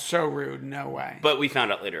rude. That's so rude. No way. But we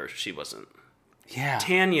found out later she wasn't. Yeah.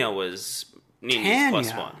 Tanya was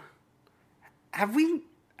Nini's +1. Have we...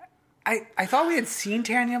 I thought we had seen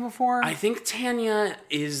Tanya before. I think Tanya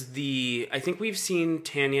is I think we've seen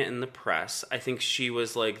Tanya in the press. I think she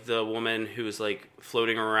was like the woman who was like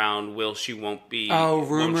floating around. Won't she be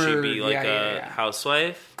like a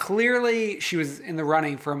housewife? Clearly, she was in the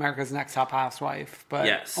running for America's Next Top Housewife,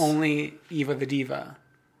 but only Eva the Diva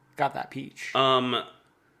got that peach.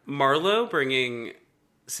 Marlo bringing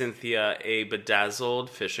Cynthia a bedazzled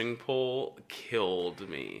fishing pole killed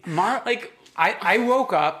me. I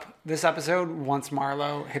woke up this episode once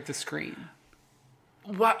Marlo hit the screen.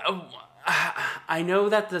 What? I know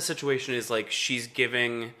that the situation is like she's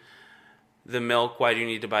giving the milk. Why do you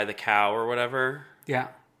need to buy the cow or whatever? Yeah.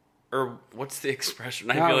 Or what's the expression?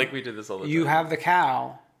 I No, feel like we do this all the time. You have the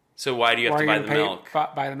cow. So why do you have to buy the milk?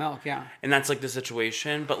 Buy the milk, yeah. And that's like the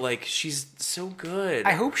situation, but like she's so good.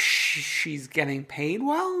 I hope she's getting paid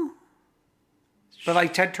well. But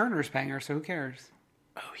like Ted Turner's paying her, so who cares?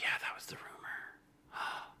 Oh yeah, that was the rumor.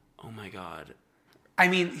 Oh my god. I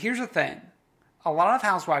mean, here's the thing. A lot of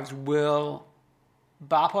housewives will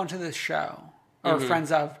bop onto this show or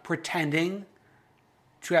friends of pretending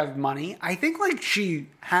to have money. I think like she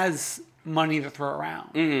has money to throw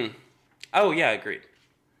around. Mm-hmm. Oh yeah, agreed.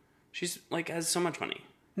 She's like has so much money.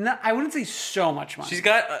 No, I wouldn't say so much money. She's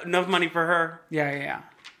got enough money for her. Yeah.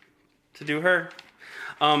 To do her.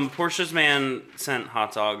 Portia's man sent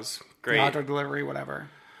hot dogs. Great. Hot dog delivery, whatever.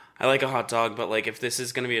 I like a hot dog, but like if this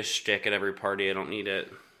is going to be a shtick at every party, I don't need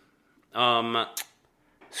it.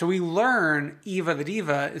 So we learn Eva the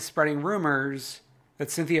Diva is spreading rumors that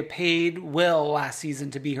Cynthia paid Will last season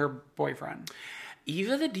to be her boyfriend.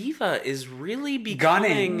 Eva the Diva is really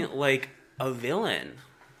becoming Gunning. like a villain.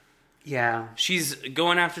 Yeah. She's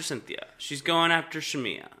going after Cynthia. She's going after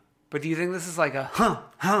Shamia. But do you think this is like a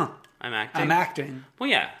I'm acting? I'm acting. Well,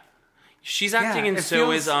 yeah. She's acting, Yeah, and it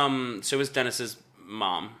so feels- is Dennis's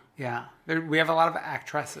mom. Yeah. We have a lot of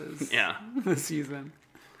actresses Yeah. this season.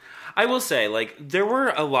 I will say, like, there were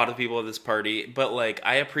a lot of people at this party, but, like,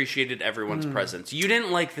 I appreciated everyone's presence. You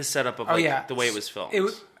didn't like the setup of, like, the way it was filmed.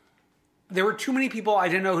 There were too many people. I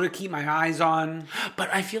didn't know who to keep my eyes on. But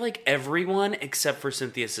I feel like everyone, except for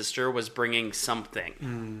Cynthia's sister, was bringing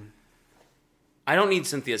something. I don't need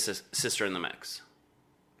Cynthia's sister in the mix.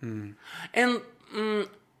 And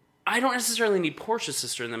I don't necessarily need Portia's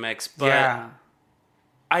sister in the mix, but Yeah.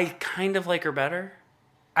 I kind of like her better.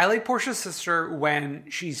 I like Portia's sister when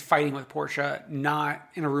she's fighting with Portia, not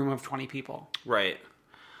in a room of 20 people. Right.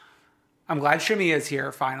 I'm glad Shamia is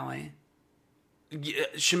here finally. Yeah,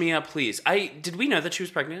 Shamia, please. Did we know that she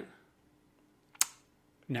was pregnant?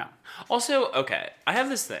 No. Also, okay, I have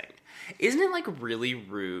this thing. Isn't it, like, really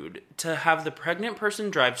rude to have the pregnant person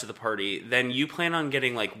drive to the party, then you plan on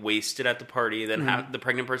getting, like, wasted at the party, then the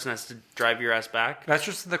pregnant person has to drive your ass back? That's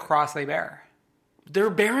just the cross they bear. They're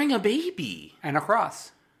bearing a baby. And a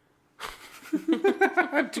cross.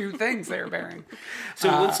 Two things they're bearing. So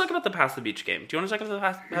let's talk about the Pass the Beach game. Do you want to talk about the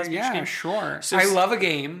Pass the Beach game? Yeah, sure. So I love a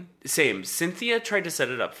game. Same. Cynthia tried to set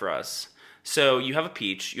it up for us. So you have a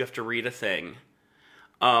peach. You have to read a thing.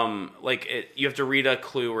 You have to read a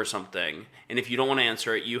clue or something. And if you don't want to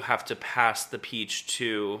answer it, you have to pass the peach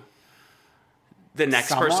to the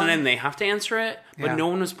next person and they have to answer it. But no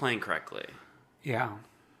one was playing correctly. Yeah.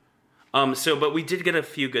 But we did get a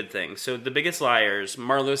few good things. So the biggest liars,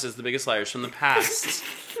 Marlo says the biggest liars from the past.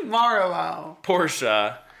 Marlo.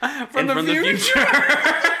 Portia. From the future.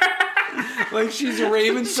 Like she's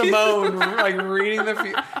Raven Simone, like reading the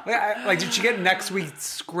like did she get next week's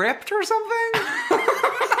script or something?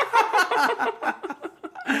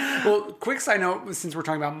 Well, quick side note, since we're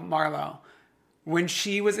talking about Marlo, when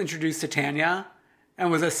she was introduced to Tanya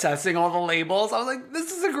and was assessing all the labels, I was like,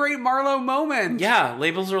 this is a great Marlo moment. Yeah,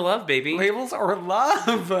 labels are love, baby. Labels are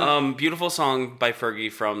love. Beautiful song by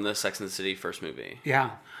Fergie from the Sex and the City first movie.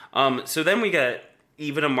 Yeah. So then we get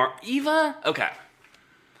Eva to Eva? Okay.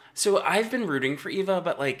 So I've been rooting for Eva,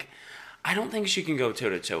 but, like, I don't think she can go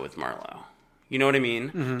toe-to-toe with Marlo. You know what I mean?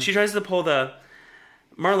 Mm-hmm. She tries to pull the...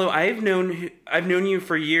 Marlo, I've known you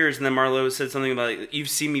for years, and then Marlo said something about, like, you've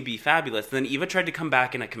seen me be fabulous. And then Eva tried to come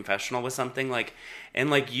back in a confessional with something, like, and,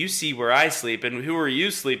 like, you see where I sleep, and who are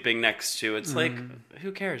you sleeping next to? It's like,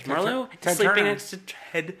 who cares? Marlo is sleeping next to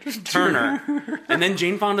Ted Turner. And then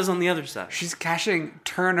Jane Fonda's on the other side. She's cashing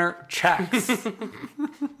Turner checks.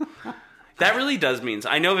 That really does mean...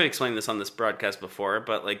 I know I've explained this on this broadcast before,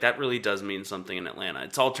 but, like, that really does mean something in Atlanta.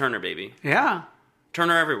 It's all Turner, baby. Yeah.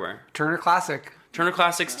 Turner everywhere. Turner Classic. Turner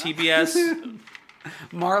Classics, TBS.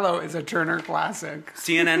 Marlo is a Turner Classic.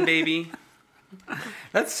 CNN, baby.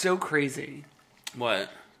 That's so crazy. What?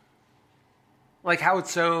 Like how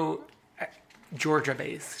it's so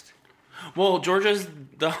Georgia-based. Well, Georgia's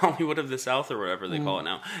the Hollywood of the South or whatever they call it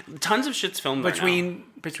now. Tons of shit's filmed there now.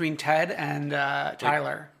 Between Ted and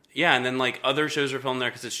Tyler. Yeah, and then, like, other shows are filmed there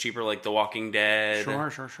because it's cheaper, like The Walking Dead.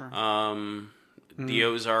 Sure. The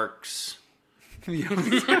Ozarks.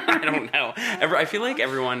 I don't know. I feel like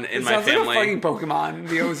everyone in my family... Sounds like a fucking Pokemon,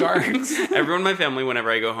 The Ozarks. Everyone in my family,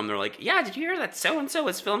 whenever I go home, they're like, yeah, did you hear that so-and-so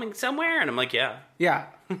is filming somewhere? And I'm like, yeah. Yeah.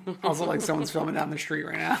 Also, like, someone's filming down the street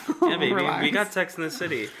right now. Yeah, baby. Relax. We got Sex in the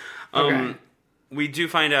City. Okay. We do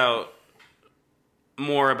find out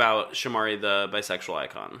more about Shamari, the bisexual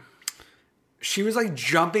icon. She was, like,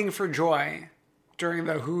 jumping for joy during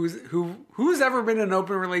the who's ever been in an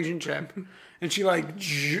open relationship, and she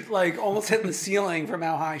like almost hit the ceiling from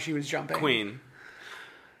how high she was jumping. Queen.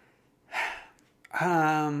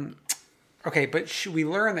 Okay, but we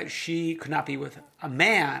learned that she could not be with a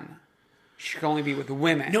man. She could only be with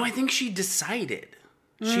women. No, I think she decided.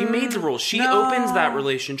 She made the rules. She opens that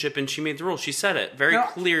relationship and she made the rules. She said it very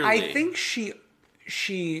clearly. I think she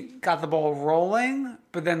got the ball rolling,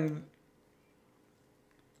 but then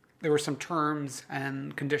there were some terms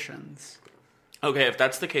and conditions. Okay, if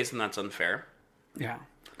that's the case, then that's unfair. Yeah.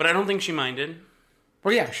 But I don't think she minded.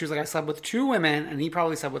 Well, yeah, she was like, I slept with 2 women, and he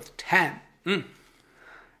probably slept with 10.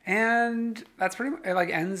 And that's pretty much, it like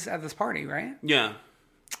ends at this party, right? Yeah.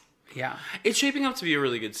 Yeah. It's shaping up to be a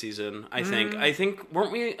really good season, I think. I think,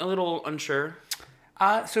 weren't we a little unsure?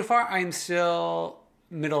 So far, I'm still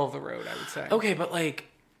middle of the road, I would say. Okay, but like,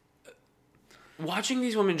 watching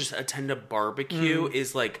these women just attend a barbecue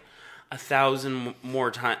is like 1,000 more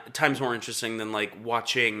times more interesting than like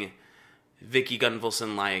watching Vicky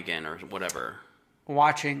Gunvalson lie again or whatever.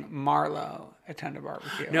 Watching Marlo attend a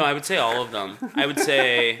barbecue. No, I would say all of them. I would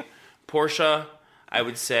say Portia. I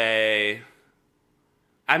would say...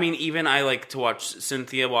 I mean, even I like to watch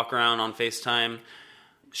Cynthia walk around on FaceTime.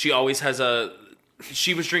 She always has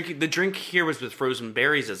she was drinking... The drink here was with frozen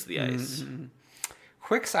berries as the ice. Mm-hmm.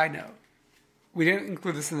 Quick side note. We didn't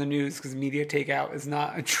include this in the news because Media Takeout is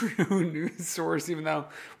not a true news source, even though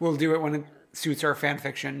we'll do it when it suits our fan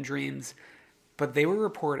fiction dreams. But they were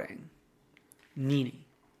reporting Nene,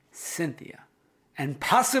 Cynthia, and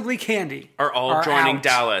possibly Candy are all joining out.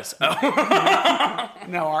 Dallas. Oh.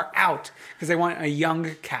 No, are out because they want a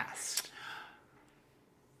young cast.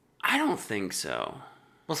 I don't think so.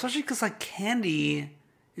 Well, especially because like Candy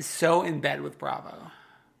is so in bed with Bravo.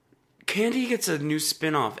 Candy gets a new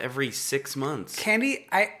spinoff every 6 months. Candy,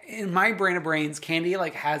 in my brain of brains, Candy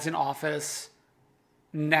like has an office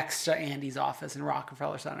next to Andy's office in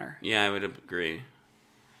Rockefeller Center. Yeah, I would agree.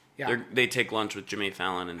 Yeah. They take lunch with Jimmy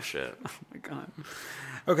Fallon and shit. Oh my god.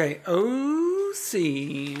 Okay,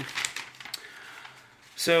 OC.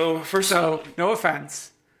 So no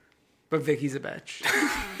offense, but Vicky's a bitch.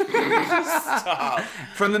 Stop.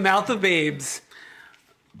 From the mouth of babes,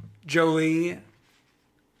 Jolie.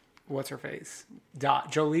 What's her face?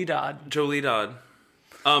 Jolie Dodd. Jolie Dodd.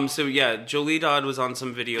 So yeah, Jolie Dodd was on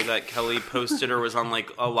some video that Kelly posted or was on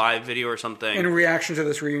like a live video or something. In reaction to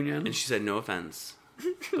this reunion. And she said, no offense.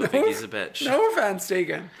 But Vicky's a bitch. No offense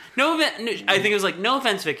taken. I think it was like, no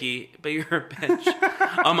offense, Vicky, but you're a bitch.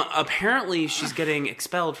 Apparently she's getting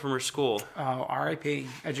expelled from her school. Oh, R.I.P.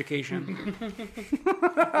 Education.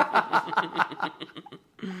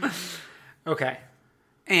 Okay.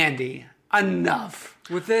 Andy, enough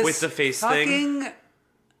with this. With the face thing.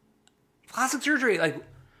 Plastic surgery. Like,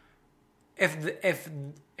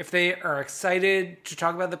 if they are excited to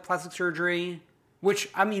talk about the plastic surgery, which,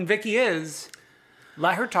 I mean, Vicky is,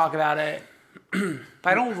 let her talk about it. But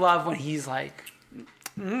I don't love when he's like...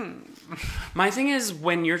 My thing is,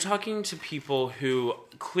 when you're talking to people who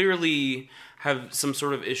clearly have some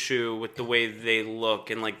sort of issue with the way they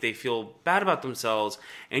look and like they feel bad about themselves,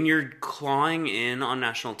 and you're clawing in on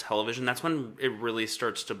national television, that's when it really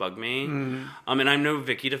starts to bug me. And I'm no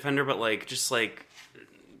Vicky defender, but like just like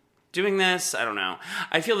doing this, I don't know.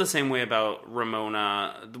 I feel the same way about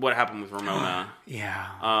Ramona. What happened with Ramona?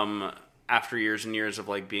 Yeah. After years and years of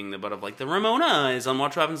like being the butt of like the Ramona is on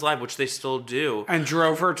Watch What Happens Live, which they still do, and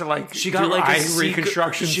drove her to like she got like a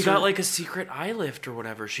reconstruction. She got like a secret eye lift or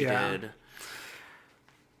whatever she did.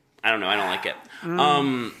 I don't know. I don't like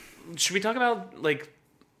it. Should we talk about like?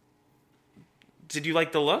 Did you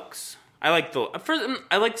like the looks? I liked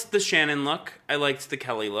the Shannon look. I liked the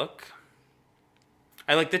Kelly look.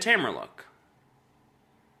 I liked the Tamra look.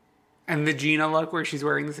 And the Gina look, where she's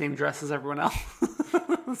wearing the same dress as everyone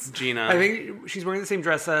else. Gina. I think she's wearing the same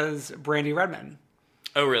dress as Brandy Redmond.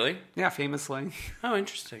 Oh, really? Yeah, famously. Oh,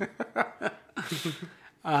 interesting.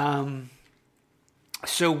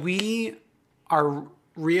 So we are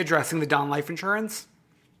readdressing the Don Life Insurance,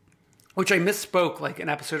 which I misspoke like an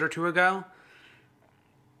episode or two ago.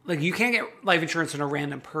 Like, you can't get life insurance from a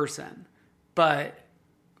random person, but...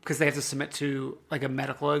 because they have to submit to like a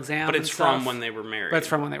medical exam. But it's from when they were married. But it's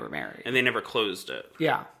from when they were married. And they never closed it.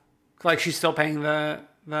 Yeah. Like, she's still paying the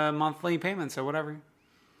monthly payments or whatever.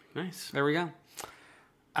 Nice. There we go.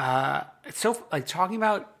 It's so, like, talking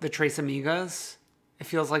about the Tres Amigas, it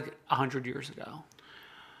feels like 100 years ago.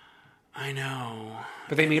 I know.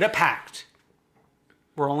 But they made a pact.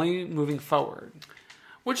 We're only moving forward.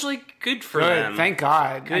 Which, like, good for them. Thank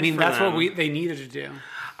God. Good I mean, for that's them. what they needed to do.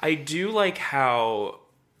 I do like how...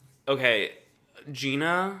 Okay,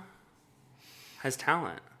 Gina has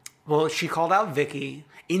talent. Well, she called out Vicky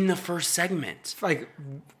in the first segment. Like,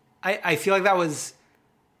 I feel like that was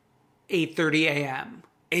 8:30 a.m.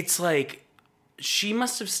 It's like she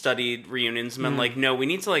must have studied reunions and been like, no, we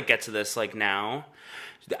need to like get to this like now.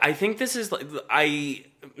 I think this is like I'm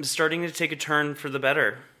starting to take a turn for the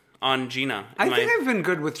better on Gina. I think I've been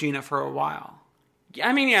good with Gina for a while.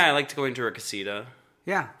 I mean, yeah, I like to go into her casita.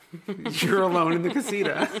 Yeah. You're alone in the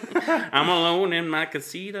casita. I'm alone in my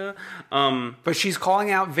casita. But she's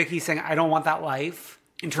calling out Vicky saying, I don't want that life.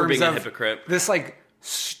 In terms for being of a hypocrite. This like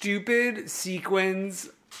stupid sequins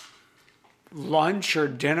lunch or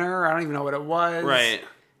dinner. I don't even know what it was. Right.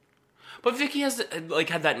 But Vicky has like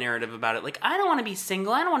had that narrative about it. Like, I don't want to be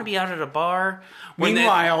single. I don't want to be out at a bar.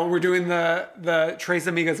 Meanwhile, we're doing the Tres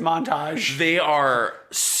Amigas montage. They are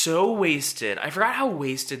so wasted. I forgot how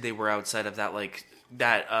wasted they were outside of that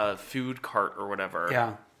that food cart or whatever.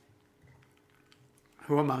 Yeah.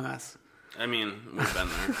 Who among us? I mean, we've been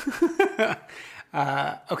there.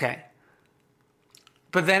 Okay.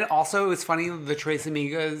 But then also, it's funny, the Tres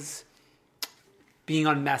Amigas being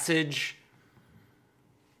on message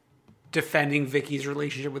defending Vicky's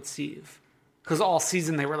relationship with Steve. Because all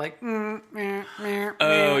season they were like, yeah.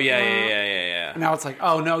 And now it's like,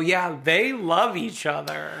 oh no, yeah, they love each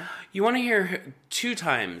other. You want to hear 2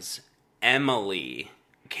 times Emily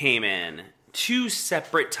came in 2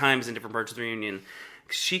 separate times in different parts of the reunion.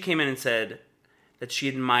 She came in and said that she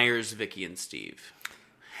admires Vicky and Steve.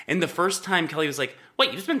 And the first time Kelly was like,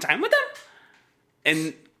 wait, you spend time with them?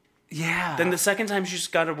 And yeah. Then the second time she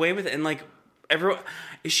just got away with it. And like, everyone,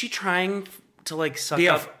 is she trying to like suck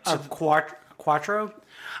up to Quattro?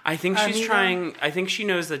 I think she's trying. I think she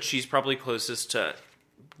knows that she's probably closest to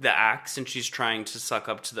the axe, and she's trying to suck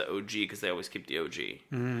up to the OG because they always keep the OG.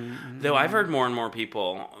 Mm-hmm. Though I've heard more and more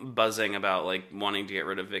people buzzing about like wanting to get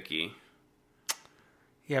rid of Vicky.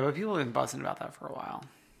 Yeah, but people have been buzzing about that for a while.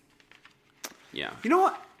 Yeah. You know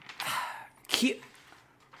what?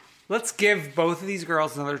 Let's give both of these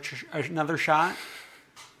girls another shot.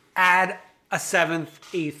 Add a 7th,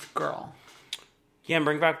 8th girl. Yeah, and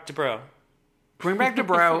bring back Dubrow. Bring back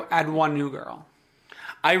Dubrow, add one new girl.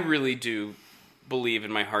 I really do believe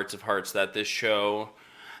in my hearts of hearts that this show,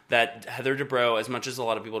 that Heather Dubrow, as much as a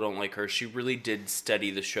lot of people don't like her, she really did steady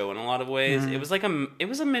the show in a lot of ways. Mm-hmm. It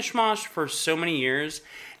was a mishmash for so many years,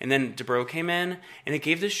 and then Dubrow came in, and it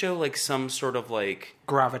gave the show like some sort of like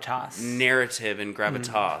gravitas, narrative and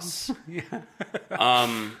gravitas. Yeah.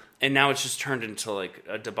 And now it's just turned into like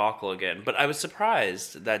a debacle again. But I was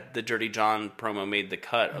surprised that the Dirty John promo made the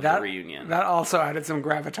cut of the reunion. That also added some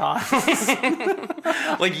gravitas.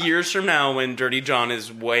 Like years from now when Dirty John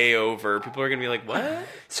is way over, people are going to be like, what?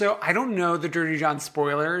 So I don't know the Dirty John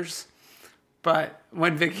spoilers, but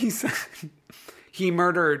when Vicky said he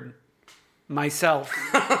murdered myself,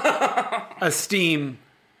 Esteem,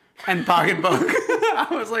 and Pocketbook, I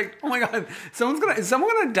was like, oh my god, is someone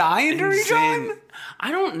gonna die in Dirty John?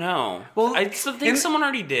 I don't know. Well, I think someone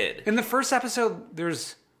already did. In the first episode,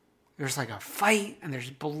 there's like a fight and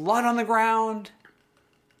there's blood on the ground.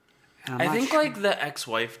 I think like the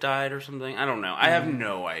ex-wife died or something. I don't know. I have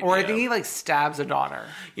no idea. Or I think he like stabs a daughter.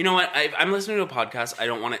 You know what? I'm listening to a podcast. I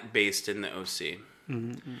don't want it based in the OC.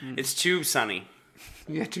 Mm-hmm. It's too sunny.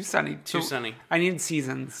 Yeah, too sunny. Too sunny. I need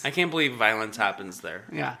seasons. I can't believe violence happens there.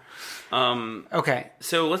 Yeah. Okay.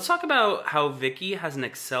 So let's talk about how Vicky has an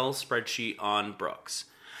Excel spreadsheet on Brooks.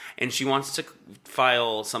 And she wants to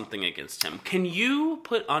file something against him. Can you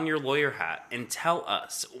put on your lawyer hat and tell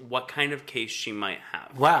us what kind of case she might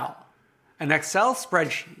have? Wow. An Excel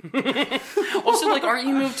spreadsheet. Also, like, aren't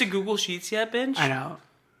you moved to Google Sheets yet, Binge? I know.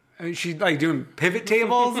 She's like doing pivot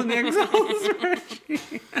tables in the Excel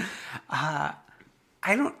spreadsheet.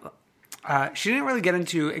 I don't... she didn't really get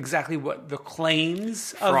into exactly what the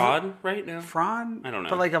claims fraud right now. Fraud? I don't know.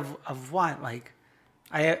 But like of what? Like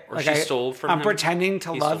she stole from him. I'm pretending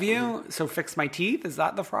to love you, so fix my teeth. Is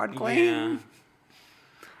that the fraud claim? Yeah.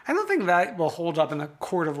 I don't think that will hold up in the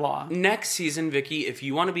court of law. Next season, Vicky, if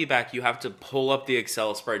you want to be back, you have to pull up the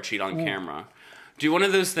Excel spreadsheet on camera. Do one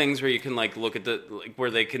of those things where you can like look at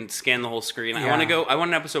where they can scan the whole screen. Yeah. I want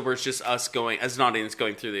an episode where it's just us going as an audience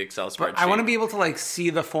going through the Excel spreadsheet. But I want to be able to like see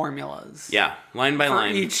the formulas. Yeah, line by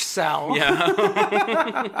line. Each cell.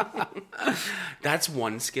 Yeah. That's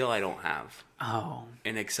one skill I don't have. Oh.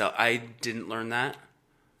 In Excel. I didn't learn that.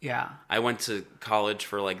 Yeah. I went to college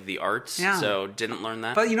for like the arts, so didn't learn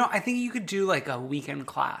that. But I think you could do like a weekend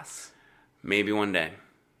class. Maybe one day.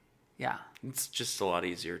 Yeah. It's just a lot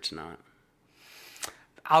easier to not.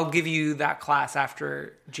 I'll give you that class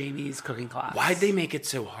after Jamie's cooking class. Why'd they make it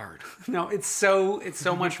so hard? No, it's so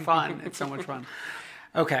much fun. It's so much fun.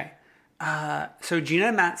 Okay. So Gina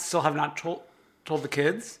and Matt still have not told the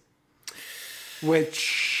kids.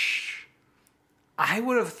 which I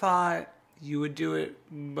would have thought you would do it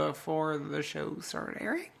before the show started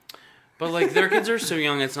airing. But like their kids are so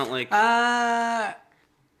young, it's not like they're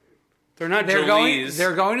not. They're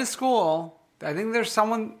going to school. I think there's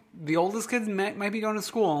someone. The oldest kids might be going to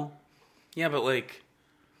school. Yeah, but like,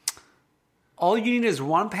 all you need is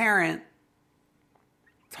one parent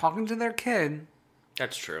talking to their kid.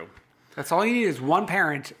 That's true. That's all you need is one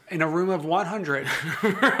parent in a room of 100.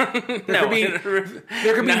 There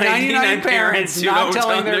could be 99 parents not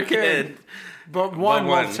telling their kid. But one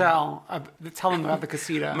will tell them about the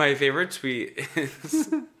casita. My favorite tweet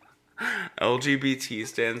is LGBT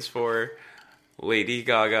stands for Lady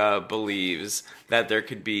Gaga believes that there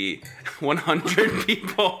could be 100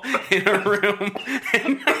 people in a room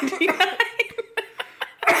and 99.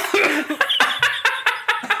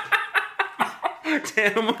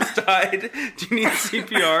 Dan almost died. Do you need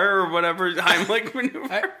CPR or whatever Heimlich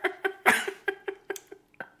maneuver?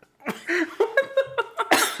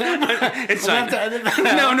 It's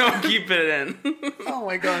fine. No, keep it in. Oh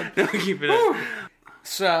my god. No, keep it in.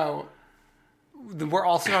 So, we're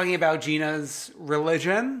also talking about Gina's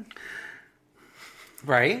religion,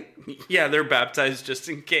 right? Yeah, they're baptized just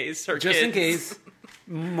in case. In case.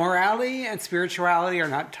 Morality and spirituality are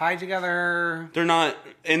not tied together. They're not.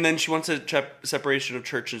 And then she wants a separation of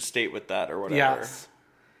church and state with that or whatever. Yes.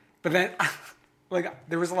 But then, like,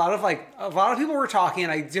 there was a lot of people were talking,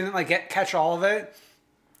 and I didn't catch all of it.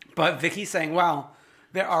 But Vicky's saying, well,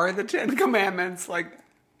 there are the 10 Commandments, like,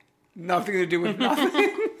 nothing to do with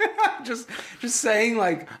nothing. just saying,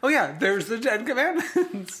 like, oh yeah, there's the 10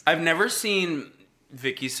 Commandments. I've never seen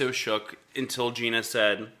Vicky so shook until Gina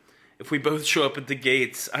said, if we both show up at the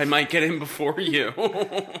gates, I might get in before you.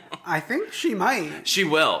 I think she might. She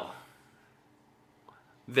will.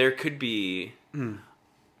 There could be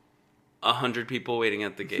 100 people waiting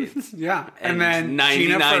at the gates. Yeah. And then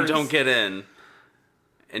 99 don't get in.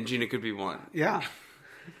 And Gina could be one. Yeah.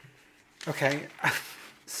 Okay.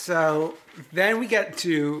 So then we get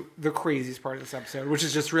to the craziest part of this episode, which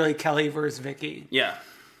is just really Kelly versus Vicky. Yeah.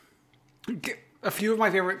 A few of my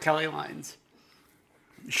favorite Kelly lines.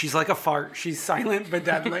 She's like a fart. She's silent but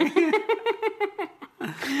deadly.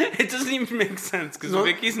 It doesn't even make sense because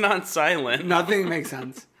Vicky's not silent. Nothing makes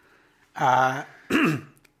sense.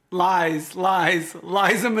 Lies, Liza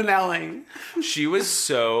Minnelli. She was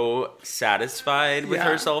so satisfied with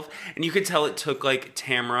herself. And you could tell it took like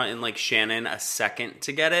Tamra and like Shannon a second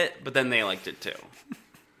to get it, but then they liked it too.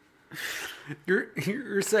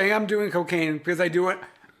 You're saying I'm doing cocaine because I do an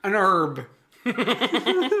herb.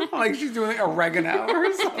 Like she's doing oregano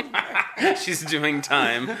or something. She's doing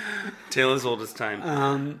time. Taylor's oldest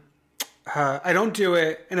time. I don't do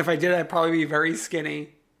it, and if I did, I'd probably be very skinny.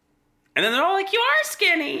 And then they're all like, "You are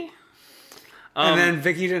skinny." And then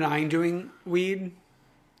Vicky denying doing weed.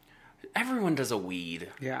 Everyone does a weed.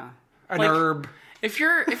 Yeah, an herb. If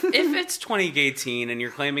it's 2018 and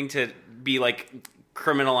you're claiming to be like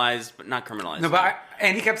criminalized, but not criminalized. No, but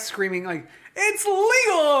and he kept screaming like, "It's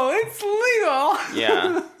legal! It's legal!"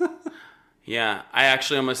 Yeah, yeah. I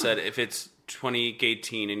actually almost said if it's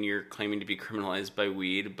 2018 and you're claiming to be criminalized by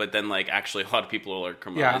weed, but then like actually a lot of people are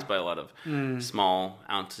criminalized by a lot of small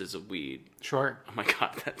ounces of weed. Sure. Oh my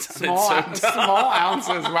god, that sounded so dumb. Small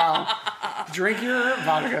ounces. Wow. Drink your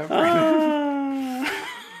vodka.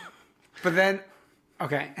 But then,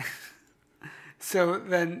 okay. So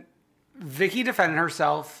then Vicky defended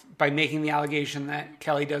herself by making the allegation that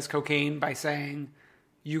Kelly does cocaine by saying,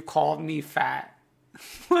 "You called me fat."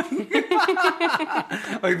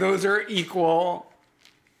 Like those are equal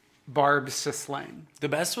barbs to sling. The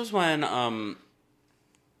best was when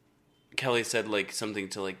Kelly said like something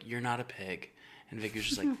to like, "You're not a pig," and Vicky was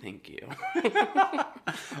just like, "Thank you."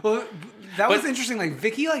 Well, that was interesting. Like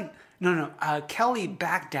Vicky, like Kelly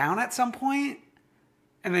backed down at some point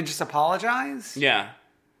and then just apologized. Yeah,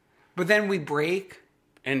 but then we break,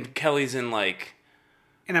 and Kelly's in like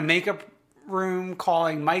in a makeup room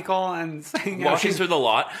calling Michael and saying walking through the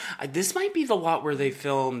lot. This might be the lot where they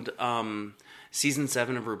filmed season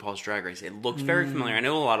 7 of RuPaul's Drag Race. It looked very familiar. I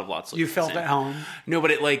know a lot of lots. You felt at home. No,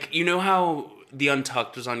 but it like you know how The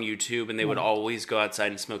Untucked was on YouTube and they would always go outside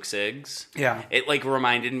and smoke cigs. Yeah, it like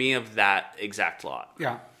reminded me of that exact lot.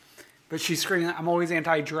 Yeah, but she's screaming, "I'm always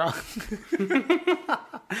anti-drug."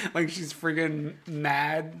 Like she's friggin'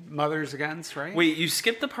 mad. Mothers Against, right? Wait, you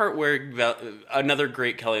skipped the part where another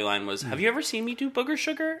great Kelly line was, "Have you ever seen me do booger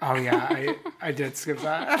sugar?" Oh yeah, I did skip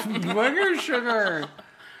that. Booger sugar.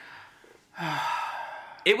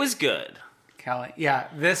 It was good. Kelly. Yeah,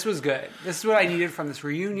 this was good. This is what I needed from this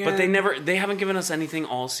reunion. But they haven't given us anything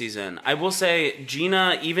all season. I will say,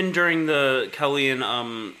 Gina, even during the Kelly and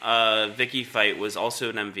Vicky fight, was also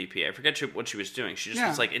an MVP. I forget what she was doing. She just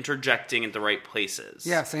was like interjecting at the right places.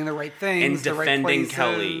 Yeah, saying the right things. And defending the right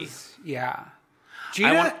Kelly. Yeah.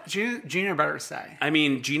 Gina better say. I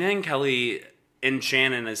mean, Gina and Kelly and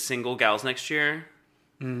Shannon as single gals next year.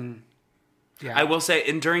 Yeah. I will say,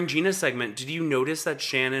 and during Gina's segment, did you notice that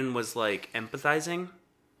Shannon was like empathizing?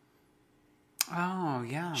 Oh,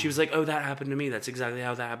 yeah. She was like, oh, that happened to me. That's exactly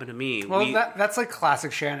how that happened to me. Well, that's like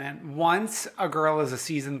classic Shannon. Once a girl is a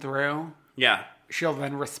season through, she'll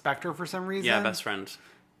then respect her for some reason. Yeah, best friend.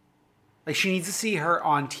 Like, she needs to see her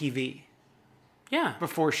on TV. Yeah.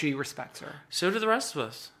 Before she respects her. So do the rest of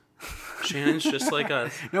us. Shannon's just like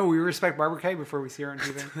us. No, we respect Barbara Kay before we see her on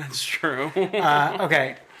TV. That's true.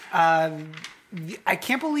 Okay. I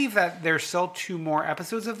can't believe that there's still 2 more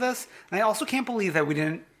episodes of this. And I also can't believe that we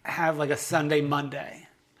didn't have like a Sunday, Monday.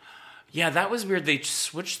 Yeah, that was weird. They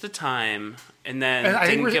switched the time and then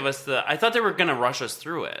didn't give us the... I thought they were going to rush us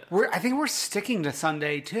through it. I think we're sticking to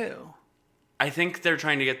Sunday, too. I think they're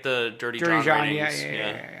trying to get the Dirty John ratings.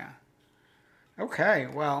 Yeah. Okay,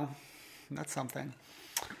 well, that's something.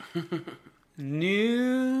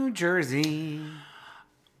 New Jersey.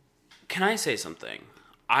 Can I say something?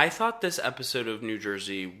 I thought this episode of New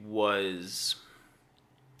Jersey was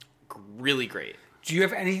really great. Do you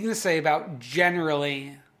have anything to say about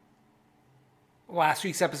generally last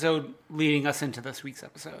week's episode leading us into this week's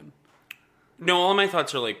episode? No, all of my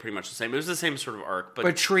thoughts are like pretty much the same. It was the same sort of arc.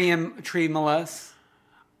 But Tree Melissa?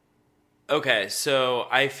 Okay, so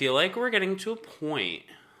I feel like we're getting to a point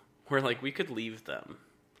where like we could leave them.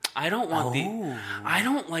 I don't want I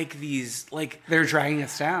don't like these, like... They're dragging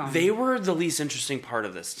us down. They were the least interesting part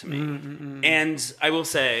of this to me. And I will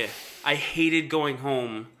say, I hated going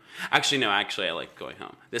home. Actually, I like going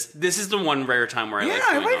home. This is the one rare time where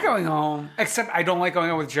I like going home. Except I don't like going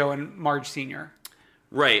home with Joe and Marge Sr.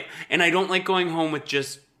 Right. And I don't like going home with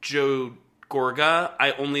just Joe Gorga.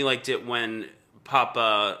 I only liked it when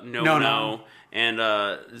Papa No and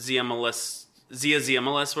Zia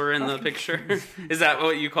Melissa were in the picture. Is that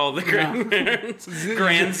what you call the grandparents?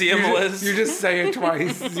 Grand Zia Melissa? You just say it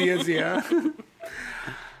twice. Zia.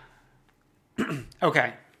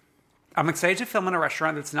 Okay. I'm excited to film in a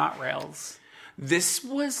restaurant that's not Rails. This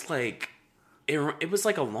was like... It was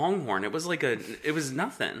like a Longhorn. It was like it was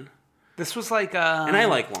nothing. This was like and I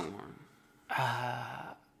like Longhorn.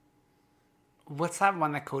 What's that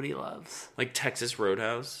one that Cody loves? Like Texas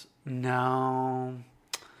Roadhouse? No.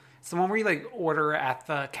 It's the one where you like order at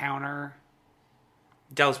the counter.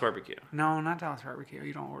 Dallas Barbecue. No, not Dallas Barbecue.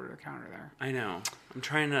 You don't order at the counter there. I know. I'm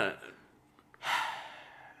trying to...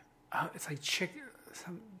 Oh, it's like chicken...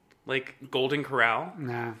 Like Golden Corral?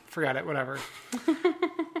 Nah, forgot it. Whatever.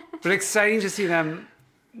 But exciting to see them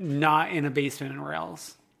not in a basement in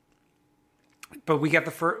Rails. But we get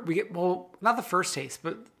not the first taste,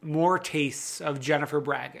 but more tastes of Jennifer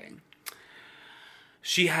bragging.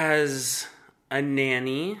 She has a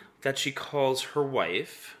nanny that she calls her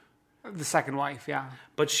wife. The second wife, yeah.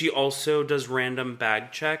 But she also does random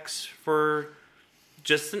bag checks for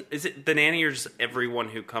is it the nanny or just everyone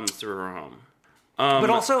who comes through her home?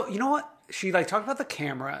 But also, you know what? She like talked about the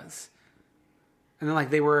cameras. And then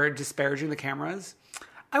like they were disparaging the cameras.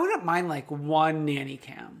 I wouldn't mind like one nanny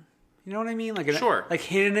cam. You know what I mean? Like sure. Like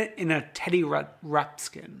hidden it in a Teddy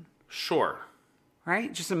Ruxpin. Sure.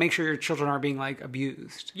 Right? Just to make sure your children are being like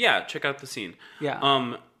abused. Yeah, check out the scene.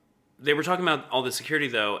 Yeah. They were talking about all the security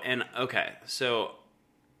though, and okay, so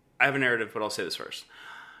I have a narrative, but I'll say this first.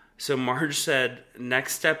 So Marge said,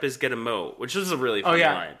 next step is get a moat, which is a really funny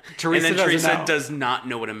line. Teresa does not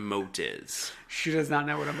know what a moat is. She does not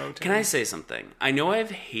know what a moat is. Can I say something? I know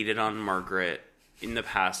I've hated on Margaret in the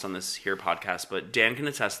past on this here podcast, but Dan can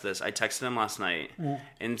attest to this. I texted him last night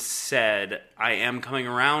and said, I am coming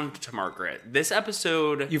around to Margaret. This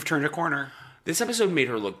episode... You've turned a corner. This episode made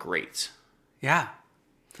her look great. Yeah.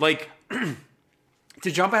 Like...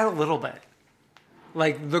 To jump ahead a little bit.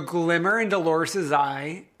 Like, the glimmer in Dolores'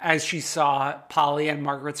 eye as she saw Polly and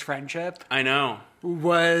Margaret's friendship. I know.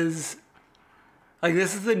 Was... Like,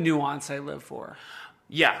 this is the nuance I live for.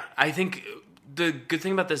 Yeah, I think the good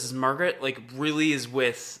thing about this is Margaret, like, really is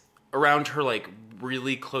around her, like,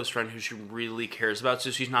 really close friend who she really cares about.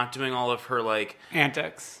 So she's not doing all of her, like...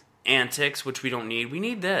 Antics, which we don't need. We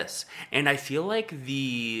need this. And I feel like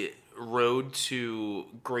the road to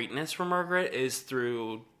greatness for Margaret is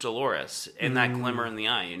through Dolores and that glimmer in the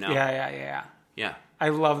eye, you know? Yeah. I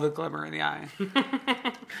love the glimmer in the eye.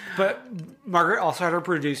 But Margaret also had her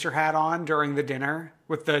producer hat on during the dinner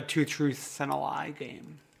with the 2 truths and a lie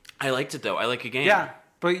game. I liked it though. I like a game. Yeah,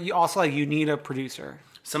 but you also you need a producer.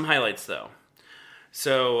 Some highlights though.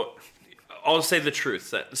 So I'll say the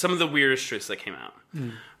truth. That some of the weirdest truths that came out.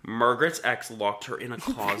 Margaret's ex locked her in a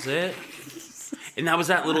closet. And that was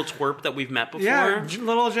that little twerp that we've met before. Yeah,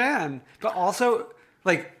 little Jan. But also,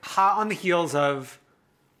 hot on the heels of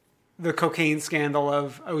the cocaine scandal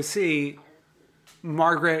of OC,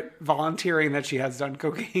 Margaret volunteering that she has done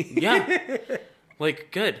cocaine. Yeah.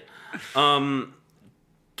 Good.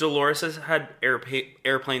 Dolores has had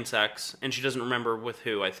airplane sex, and she doesn't remember with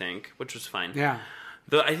who, I think, which was fine. Yeah.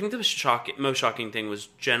 I think the most shocking thing was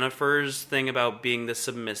Jennifer's thing about being the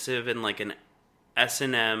submissive in an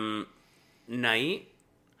S&M night.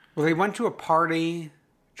 Well, they went to a party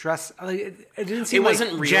dressed. It didn't seem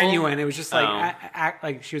wasn't real? Genuine. It was just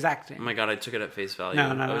she was acting. Oh my god, I took it at face value. No.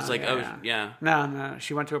 I was yeah. No.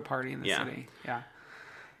 She went to a party in the city. Yeah.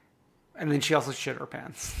 And then she also shit her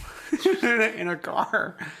pants in a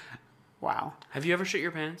car. Wow. Have you ever shit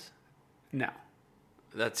your pants? No.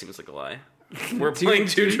 That seems like a lie. We're playing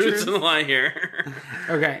two truths and a lie here.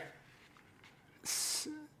 Okay. So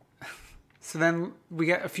then we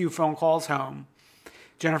get a few phone calls home.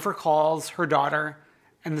 Jennifer calls her daughter,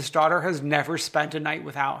 and this daughter has never spent a night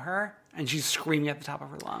without her, and she's screaming at the top of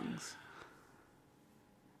her lungs.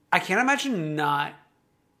 I can't imagine not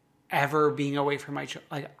ever being away from my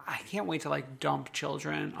children. I can't wait to dump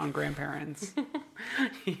children on grandparents.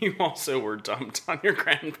 You also were dumped on your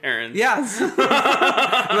grandparents. Yes.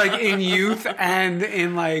 In youth and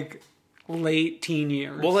in late teen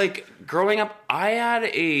years. Well, growing up,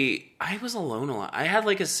 I was alone a lot. I had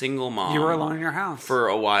a single mom. You were alone in your house for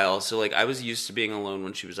a while. So I was used to being alone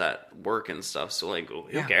when she was at work and stuff. So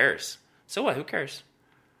who cares? So what? Who cares?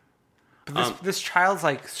 But this child's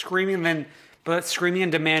screaming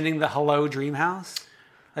and demanding the Hello Dream House.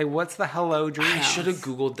 What's the Hello Dream House? I should have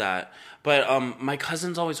Googled that. But my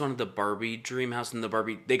cousins always wanted the Barbie Dream House, and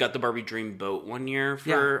they got the Barbie Dream Boat one year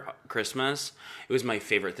for Christmas. It was my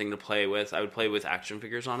favorite thing to play with. I would play with action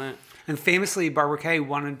figures on it. And famously, Barbara Kay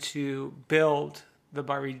wanted to build the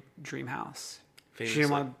Barbie Dream House. Famously. She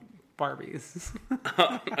didn't want Barbies.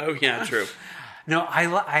 Oh yeah, true. No,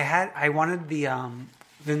 I wanted the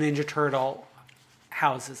Ninja Turtle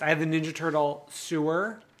houses. I had the Ninja Turtle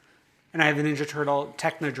sewer, and I have the Ninja Turtle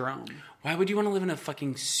Technodrome. Why would you want to live in a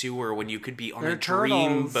fucking sewer when you could be on They're a turtles.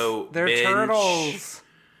 dream boat? They're bitch? turtles.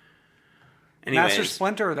 Anyways, Master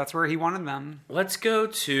Splinter, that's where he wanted them. Let's go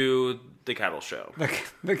to the cattle show.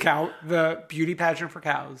 The beauty pageant for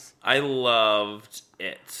cows. I loved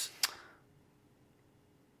it.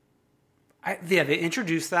 They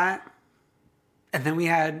introduced that, and then we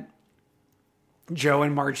had Joe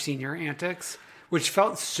and Marge Sr. antics, which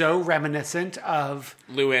felt so reminiscent of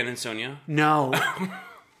Luann and Sonia. No.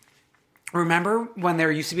 Remember when there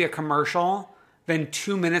used to be a commercial, then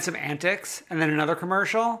 2 minutes of antics, and then another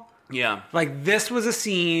commercial? Yeah. This was a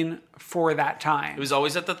scene for that time. It was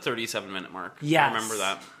always at the 37-minute mark. Yes. I remember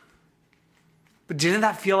that. But didn't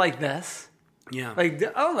that feel like this? Yeah.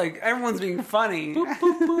 Everyone's being funny. Boop,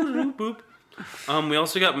 boop, boop, boop, boop. We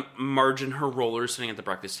also got Marge and her rollers sitting at the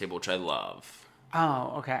breakfast table, which I love.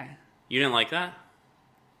 Oh, okay. You didn't like that?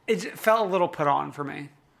 It felt a little put on for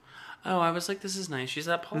me. Oh, I was like, this is nice. She's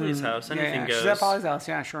at Polly's house. Anything goes. She's at Polly's house.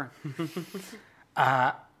 Yeah, sure.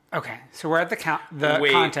 Okay, so we're at the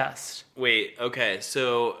contest. Wait, okay.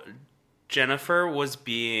 So Jennifer was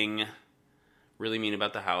being really mean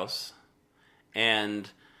about the house. And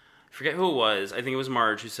I forget who it was. I think it was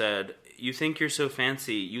Marge who said, "You think you're so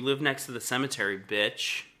fancy. You live next to the cemetery,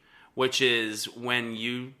 bitch." Which is when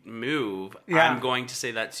you move, I'm going to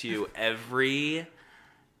say that to you every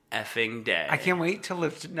effing day. I can't wait to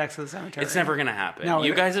live next to the cemetery. It's never going to happen. No,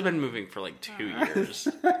 you guys have been moving for 2 years.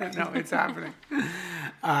 No, it's happening.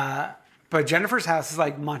 But Jennifer's house is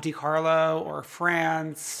Monte Carlo or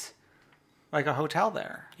France, a hotel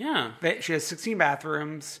there. Yeah. She has 16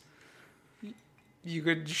 bathrooms. You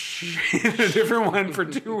could shit a different one for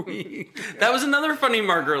 2 weeks. That was another funny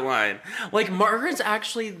Margaret line. Margaret's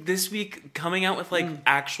actually this week coming out with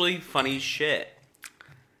actually funny shit.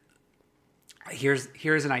 Here's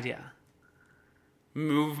an idea.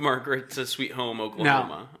 Move Margaret to Sweet Home,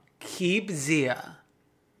 Oklahoma. No. Keep Zia.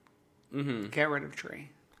 Mm-hmm. Get rid of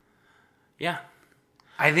Tree. Yeah.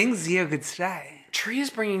 I think Zia could stay. Tree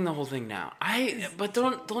is bringing the whole thing down. But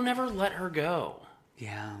they'll never let her go.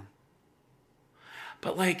 Yeah.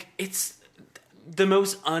 But it's the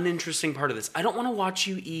most uninteresting part of this. I don't want to watch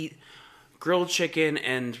you eat grilled chicken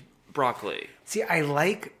and broccoli. See, I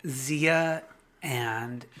like Zia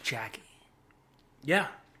and Jackie. Yeah.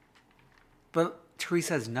 But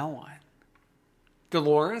Teresa has no one.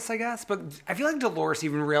 Dolores, I guess. But I feel like Dolores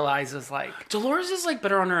even realizes, like... Dolores is, like,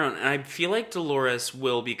 better on her own. And I feel like Dolores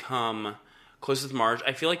will become close with Marge.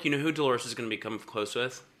 I feel like, you know who Dolores is going to become close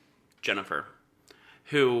with? Jennifer.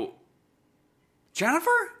 Who...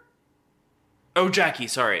 Jennifer? Oh, Jackie,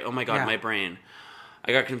 sorry. Oh, my God, Yeah. my brain.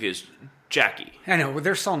 I got confused. Jackie. I know, but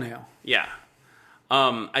they're still new. Yeah.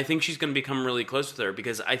 I think she's going to become really close with her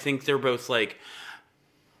because I think they're both, like,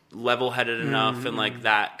 level-headed enough and, like,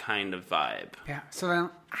 that kind of vibe. Yeah. So then,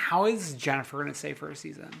 how is Jennifer going to stay for a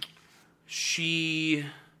season? She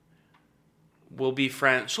will be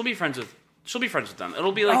friends. She'll be friends with them.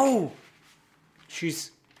 It'll be like... Oh! She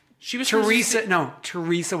was Teresa. supposed to- No,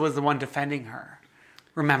 Teresa was the one defending her.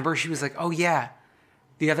 Remember? She was like, oh, yeah.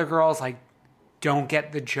 The other girls, like, don't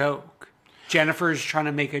get the joke. Jennifer's trying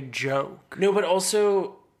to make a joke. No, but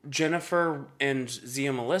also Jennifer and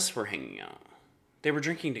Zia Melissa were hanging out. They were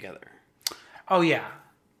drinking together. Oh, yeah.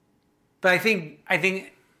 But I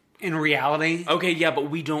think in reality... Okay, yeah,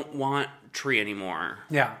 but we don't want Tree anymore.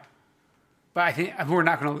 Yeah. But I think we're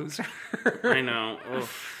not going to lose her. I know. Ugh.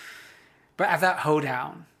 But at that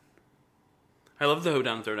hoedown... I love the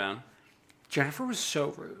hoedown throwdown. Jennifer was so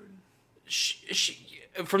rude. She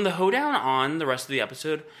from the hoedown on the rest of the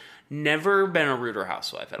episode, never been a ruder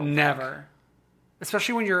housewife. I don't Never. think.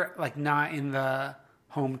 Especially when you're like not in the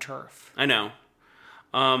home turf. I know.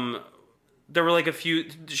 There were like a few.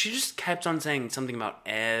 She just kept on saying something about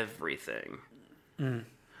everything. And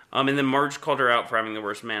then Marge called her out for having the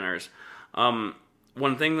worst manners.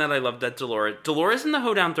 One thing that I loved at Dolores in the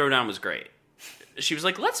hoedown throwdown was great. She was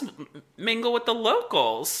like, let's mingle with the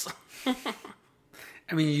locals.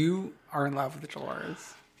 I mean, you are in love with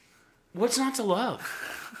Dolores. What's not to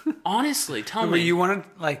love? Honestly, tell But me. you want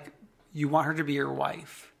her to be your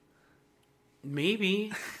wife.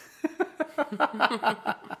 Maybe.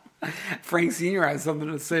 Frank Sr. has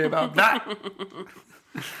something to say about that.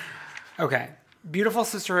 Okay. Beautiful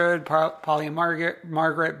sisterhood, Polly and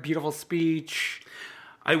Margaret, beautiful speech.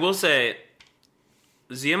 I will say,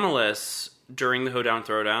 Zia Melissa, during the hoedown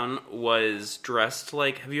throwdown, was dressed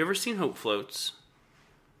like... Have you ever seen Hope Floats?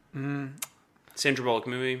 Sandra Bullock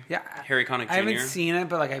movie? Yeah. Harry Connick Jr.? I haven't seen it,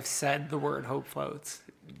 but like I've said the word Hope Floats.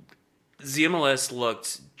 Zia Melissa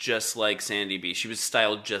looked just like Sandy B. She was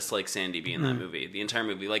styled just like Sandy B in that movie. The entire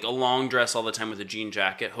movie. Like a long dress all the time with a jean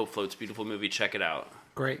jacket. Hope Floats, beautiful movie. Check it out.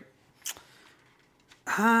 Great.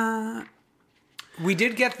 We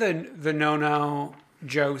did get the No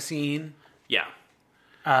Joe scene. Yeah.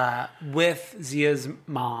 With Zia's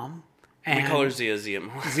mom. And We call her Zia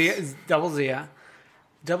Melissa. Zia is Double Zia.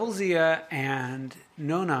 Double Zia and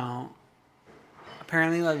No.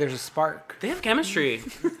 Apparently, like, there's a spark. They have chemistry.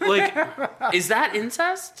 Like, is that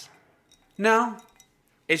incest? No.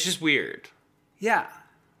 It's just weird. Yeah.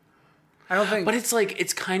 I don't think... But it's like,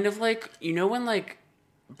 it's kind of like, you know when like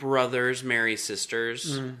brothers marry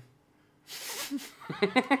sisters?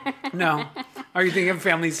 No. Are you thinking of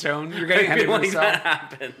Family Stone? You're getting I ahead feel of like yourself. that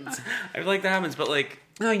happens. I feel like that happens, but like...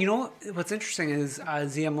 No, you know what's interesting is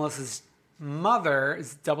Zia Melissa's mother,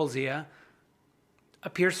 is Double Zia,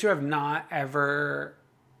 appears to have not ever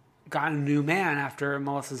gotten a new man after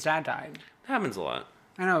Melissa's dad died. That happens a lot.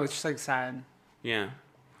 I know, it's just like sad. Yeah.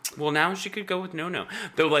 Well, now she could go with No.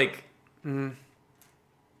 Though, like,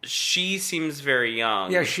 she seems very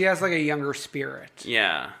young. Yeah, she has like a younger spirit.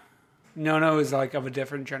 Yeah. No is like of a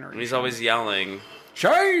different generation. And he's always yelling,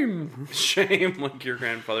 shame! Shame, like your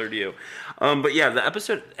grandfather to you. But yeah, the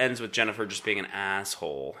episode ends with Jennifer just being an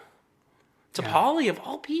asshole. To Polly, of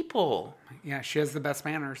all people. Yeah, she has the best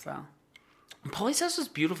manners, though. Polly's house was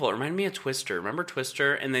beautiful. It reminded me of Twister. Remember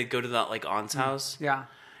Twister? And they go to that, like, aunt's house? Yeah.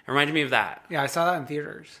 It reminded me of that. Yeah, I saw that in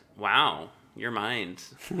theaters. Wow. Your mind.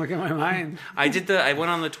 Look at my mind. I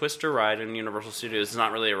went on the Twister ride in Universal Studios. It's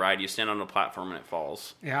not really a ride. You stand on a platform and it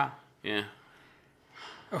falls. Yeah. Yeah.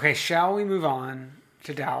 Okay, shall we move on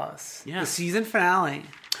to Dallas? Yeah. The season finale.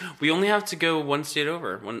 We only have to go one state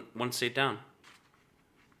over, one state down.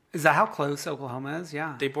 Is that how close Oklahoma is?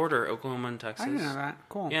 Yeah. They border Oklahoma and Texas. I didn't know that.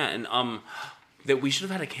 Cool. Yeah, and that we should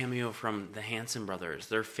have had a cameo from the Hanson brothers.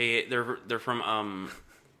 They're from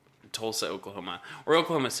Tulsa, Oklahoma, or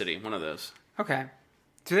Oklahoma City, one of those. Okay.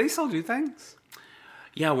 Do they still do things?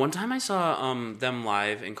 Yeah, one time I saw them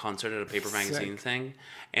live in concert at a paper magazine thing,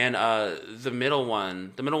 and the middle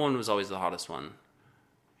one was always the hottest one.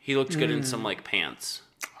 He looked good in some like pants.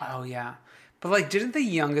 Oh yeah. But, like, didn't the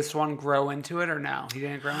youngest one grow into it, or no? He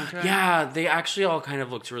didn't grow into it? Yeah, they actually all kind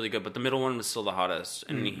of looked really good, but the middle one was still the hottest.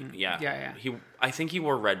 And Yeah. I think he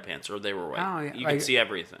wore red pants, or they were white. Oh, yeah. You like, could see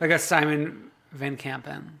everything. Like a Simon Van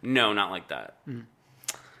Kampen. No, not like that.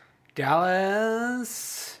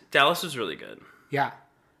 Dallas. Dallas was really good. Yeah.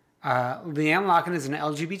 Leanne Locken is an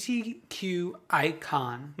LGBTQ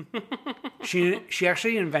icon. She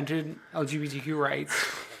actually invented LGBTQ rights.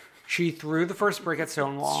 She threw the first brick at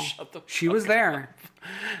Stonewall. She was there.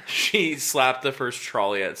 She slapped the first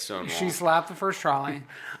trolley at Stonewall. She slapped the first trolley.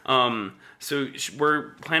 So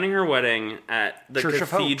we're planning her wedding at the Church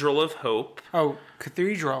Cathedral of Hope. Oh,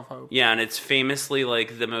 Cathedral of Hope. Yeah, and it's famously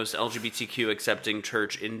like the most LGBTQ accepting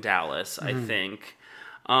church in Dallas, I think.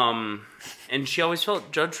 And she always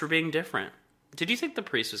felt judged for being different. Did you think the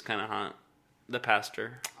priest was kind of hot? The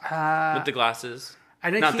pastor with the glasses?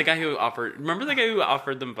 The guy who offered. Remember the guy who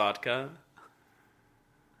offered them vodka?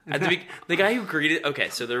 The guy who greeted... Okay,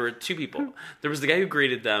 so there were two people. There was the guy who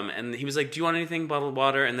greeted them, and he was like, do you want anything, bottled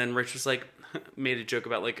water? And then Rich was like, made a joke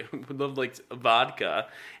about, like, would love, like, vodka.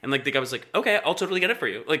 And, like, the guy was like, okay, I'll totally get it for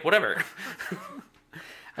you. Like, whatever.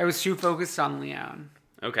 I was too focused on Leanne.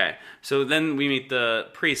 Okay, so then we meet the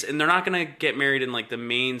priest, and they're not going to get married in, like, the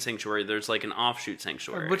main sanctuary. There's, like, an offshoot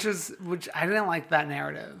sanctuary. Which I didn't like that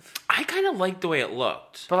narrative. I kind of liked the way it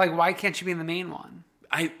looked. But, like, why can't she be in the main one?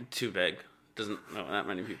 Too big. Doesn't know that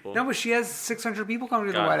many people. No, but she has 600 people coming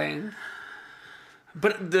to the wedding.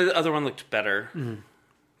 But the other one looked better. Mm.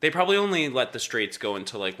 They probably only let the straights go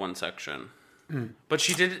into like one section. Mm. But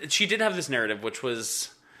she did have this narrative, which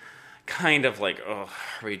was kind of like, oh,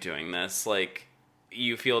 are we doing this? Like,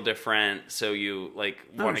 you feel different, so you like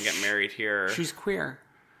want to get married here. She's queer.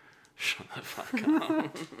 Shut the fuck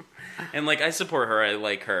up. And like, I support her. I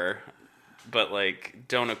like her, but like,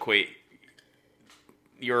 don't equate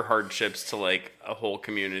your hardships to like a whole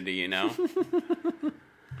community, you know?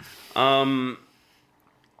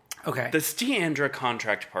 Okay. The Deandra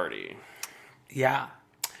contract party. Yeah.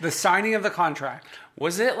 The signing of the contract.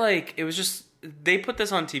 Was it like, it was just, they put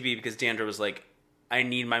this on TV because Deandra was like, I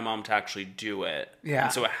need my mom to actually do it. Yeah.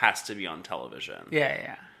 And so it has to be on television.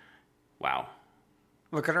 Yeah. Wow.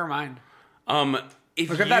 Look at her mind.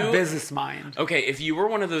 Look at that business mind. Okay, if you were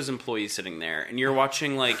one of those employees sitting there and you're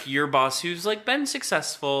watching like your boss who's like been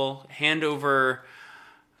successful hand over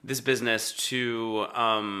this business to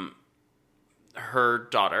her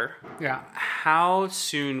daughter. Yeah. How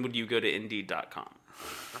soon would you go to Indeed.com?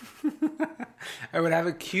 I would have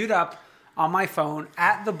it queued up on my phone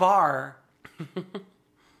at the bar,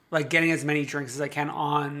 like getting as many drinks as I can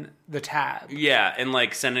on the tab. Yeah, and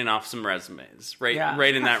like sending off some resumes right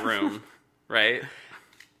in that room, right?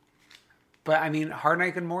 But I mean, Hard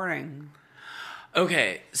Night, Good Morning.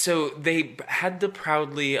 Okay, so they had the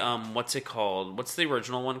Proudly, what's it called? What's the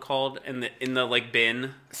original one called? In the like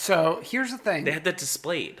bin. So here's the thing. They had that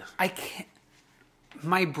displayed. I can't.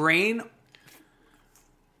 My brain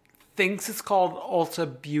thinks it's called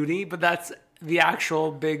Ulta Beauty, but that's the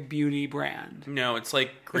actual big beauty brand. No, it's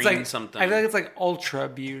like green something. I feel like it's like Ultra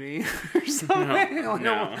Beauty or something.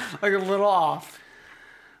 No. Like a little off.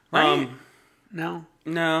 Right? No.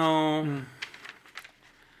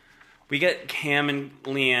 We get Cam and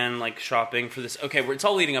Leanne like shopping for this. Okay, it's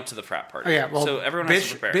all leading up to the frat party. Oh, yeah, well, so everyone has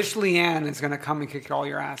to prepare. Bitch Leanne is going to come and kick all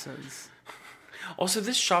your asses. Also,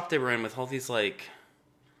 this shop they were in with all these like,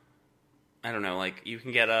 I don't know, like you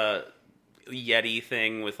can get a Yeti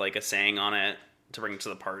thing with like a saying on it to bring to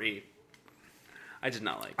the party. I did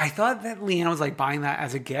not like. I thought that Leanne was like buying that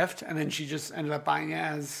as a gift, and then she just ended up buying it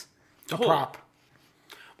as a prop.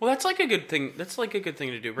 Well, that's like a good thing. That's like a good thing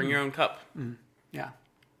to do. Bring your own cup. Mm. Yeah.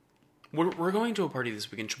 We're going to a party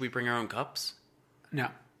this weekend. Should we bring our own cups? No.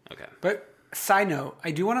 Okay. But side note,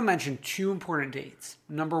 I do want to mention two important dates.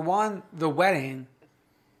 Number one, the wedding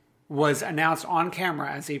was announced on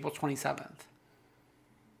camera as April 27th.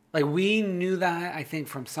 Like, we knew that, I think,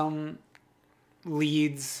 from some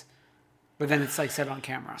leads, but then it's like said on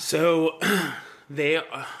camera. So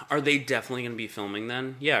are they definitely going to be filming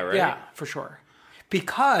then? Yeah, right? Yeah, for sure.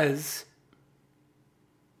 Because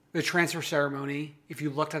the transfer ceremony, if you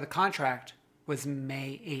looked at the contract, was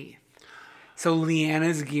May 8th. So Leanne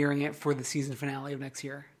is gearing it for the season finale of next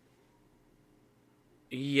year.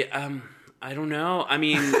 Yeah, I don't know. I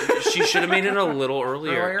mean, she should have made it a little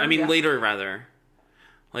earlier. Later, rather.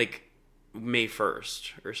 Like May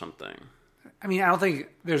 1st or something. I mean, I don't think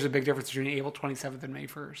there's a big difference between April 27th and May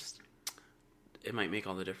 1st. It might make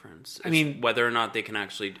all the difference. I mean, whether or not they can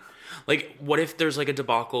actually, like, what if there's like a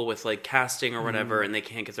debacle with like casting or whatever, and they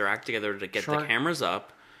can't get their act together to get the cameras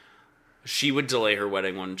up? She would delay her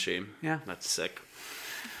wedding, wouldn't she? Yeah, that's sick.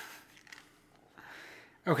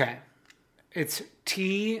 Okay, it's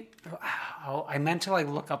T. Oh, I meant to like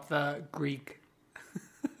look up the Greek,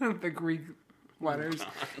 the Greek letters.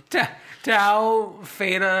 Tau,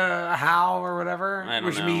 Theta, How, or whatever,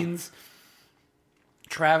 which means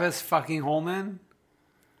Travis fucking Holman.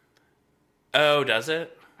 Oh, does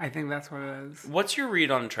it? I think that's what it is. What's your read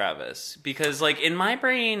on Travis? Because, like, in my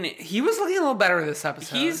brain, He was looking a little better this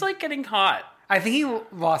episode. he's, like, getting hot. I think he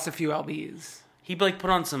lost a few lbs. He, like, put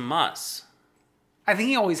on some muss. I think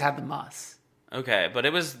he always had the muss. Okay, but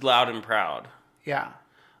it was loud and proud. Yeah.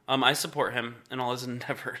 I support him in all his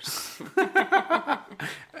endeavors.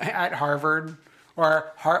 At Harvard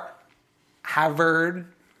or Harvard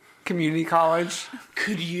Community College.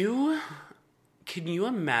 Can you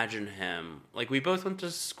imagine him? Like, we both went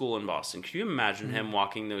to school in Boston. Can you imagine him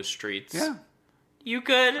walking those streets? Yeah. You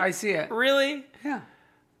could? I see it. Really? Yeah.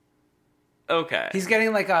 Okay. He's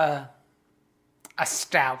getting like a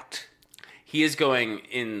stout. He is going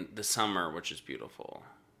in the summer, which is beautiful.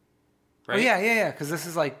 Right? Oh, yeah. Because this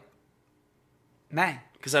is like May.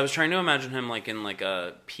 Because I was trying to imagine him like in like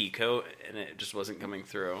a pea coat, and it just wasn't coming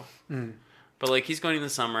through. But like he's going in the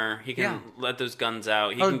summer, he can let those guns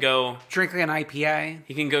out. He can go drink like an IPA.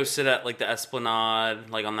 He can go sit at like the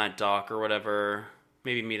Esplanade, like on that dock or whatever.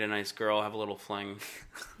 Maybe meet a nice girl, have a little fling.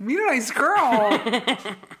 Meet a nice girl.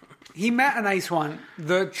 He met a nice one,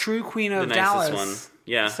 the true queen of Dallas. One.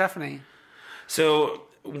 Yeah, Stephanie. So,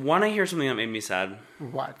 want to hear something that made me sad?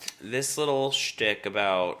 What? This little shtick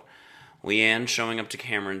about Leanne showing up to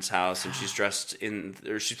Cameron's house and she's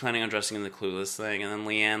planning on dressing in the Clueless thing, and then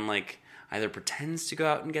Leanne like either pretends to go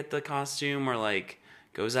out and get the costume or like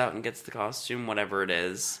goes out and gets the costume, whatever it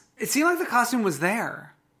is. It seemed like the costume was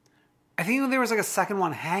there. I think there was like a second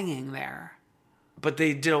one hanging there. But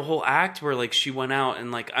they did a whole act where like she went out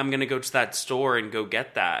and like, I'm going to go to that store and go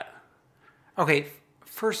get that. Okay,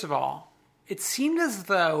 first of all, it seemed as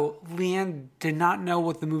though Leanne did not know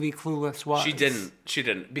what the movie Clueless was. She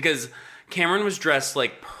didn't. Because Cameron was dressed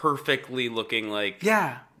like perfectly looking like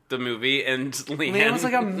the movie, and Leanne was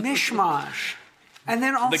like a mishmash. And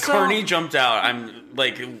then also... The Carney jumped out. I'm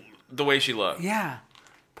like, the way she looked. Yeah.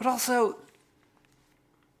 But also...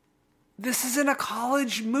 This isn't a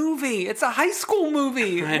college movie. It's a high school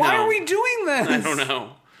movie. Why are we doing this? I don't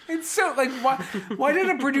know. It's so, like, why did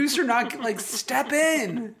a producer not, like, step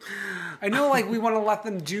in? I know, like, we want to let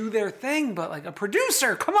them do their thing, but, like, a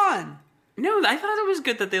producer, come on. No, I thought it was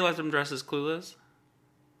good that they let them dress as Clueless.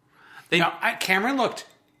 Cameron looked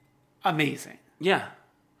amazing. Yeah.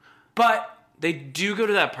 But... They do go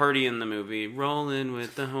to that party in the movie, rolling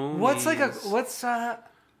with the homies.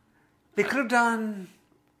 They could have done...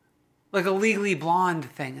 like a Legally Blonde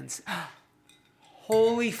thing. And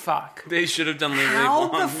holy fuck. They should have done Legally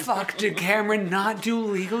Blonde. Blonde. How the fuck did Cameron not do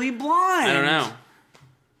Legally Blonde? I don't know.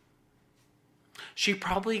 She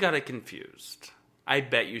probably got it confused. I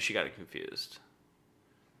bet you she got it confused.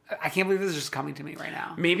 I can't believe this is just coming to me right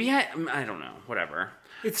now. Maybe I don't know. Whatever.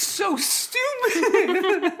 It's so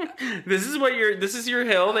stupid. This is your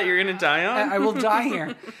hill that you're going to die on? I will die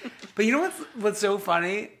here. But you know what's so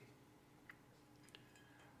funny?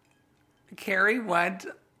 Carrie went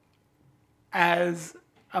as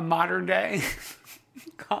a modern day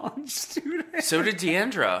college student. So did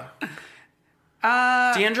Deandra.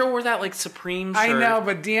 Deandra wore that like Supreme shirt. I know,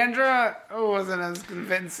 but Deandra wasn't as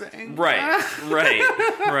convincing. Right.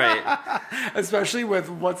 Especially with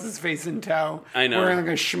what's his face in tow. I know. Wearing like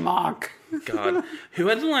a schmuck. God. Who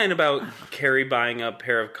had the line about Carrie buying a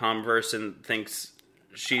pair of Converse and thinks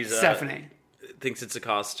she's Stephanie. Thinks it's a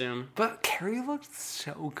costume. But Carrie looked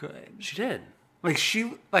so good. She did. If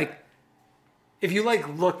you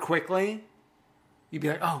look quickly, you'd be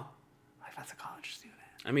like, oh, that's a college student.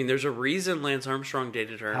 I mean, there's a reason Lance Armstrong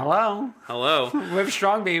dated her. Hello. Live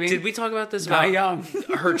strong, baby. Did we talk about this? Die young.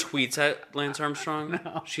 Her tweets at Lance Armstrong?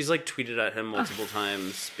 No. She's like tweeted at him multiple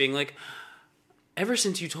times, being like, ever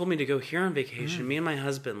since you told me to go here on vacation, me and my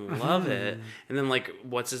husband love it. And then like,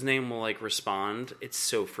 what's his name will like respond. It's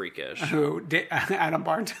so freakish. Who? Adam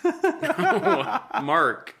Bart.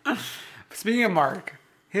 Mark. Speaking of Mark,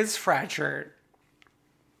 his frat shirt.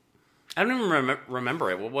 I don't even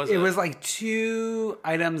remember it. What was it? It was like 2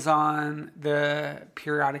 items on the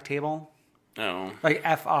periodic table. Oh. Like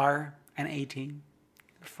FR and 18.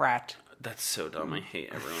 Frat. That's so dumb. I hate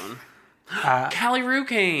everyone. Callie Rue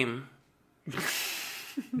came.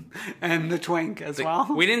 And the twink as well.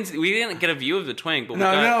 We didn't get a view of the twink, but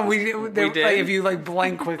we did. Like, if you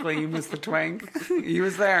blink quickly, you miss the twink. He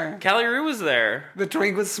was there. Callie Rue was there. The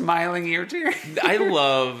twink was smiling ear to ear. I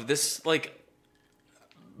love this. Like,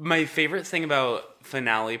 my favorite thing about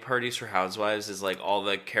finale parties for Housewives is like all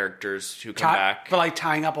the characters who come back, but like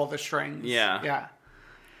tying up all the strings. Yeah.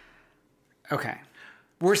 Okay,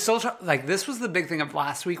 we're still this was the big thing of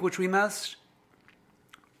last week, which we missed.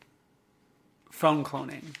 Phone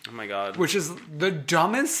cloning. Oh my god. Which is the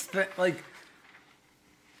dumbest thing. Like,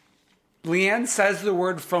 Leanne says the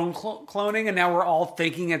word phone cloning, and now we're all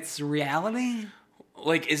thinking it's reality.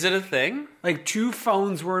 Like, is it a thing? Like, 2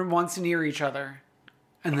 phones were once near each other,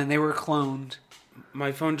 and then they were cloned.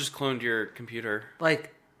 My phone just cloned your computer.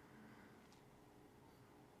 Like,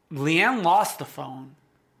 Leanne lost the phone.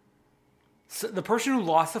 So the person who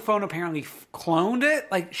lost the phone apparently cloned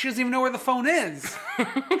it. Like, she doesn't even know where the phone is.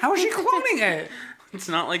 How is she cloning it? It's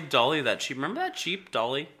not like Dolly that cheap. Remember that cheap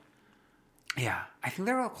Dolly? Yeah, I think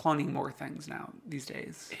they're all cloning more things now these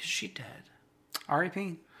days. Is she dead?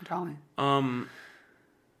 R.I.P. Dolly.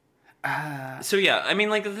 So yeah, I mean,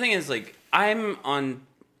 like, the thing is, like, I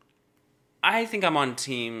think I'm on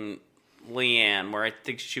team Leanne, where I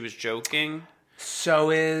think she was joking. So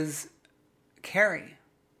is Carrie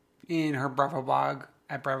in her Bravo blog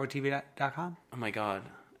at bravotv.com. Oh my god.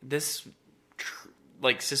 This,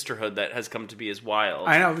 like, sisterhood that has come to be is wild.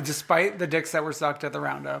 I know, despite the dicks that were sucked at the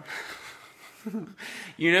roundup.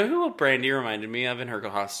 You know who Brandy reminded me of in her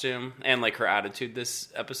costume and, like, her attitude this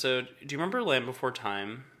episode? Do you remember Land Before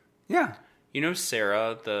Time? Yeah. You know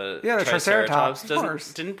Sarah, the Triceratops, of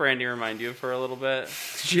course. Didn't Brandy remind you of her a little bit?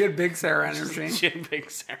 She had big Sarah energy. She had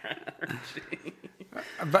big Sarah energy.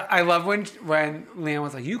 But I love when Leanne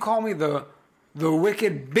was like, "You call me the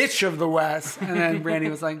wicked bitch of the West," and then Brandy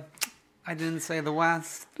was like, "I didn't say the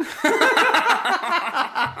West."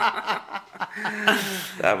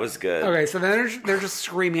 That was good. Okay, so then they're just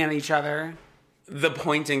screaming at each other. The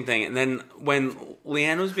pointing thing, and then when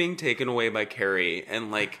Leanne was being taken away by Carrie,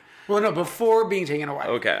 and like, well, no, before being taken away.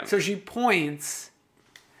 Okay. So she points,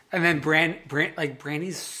 and then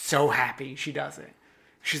Brandy's so happy she does it.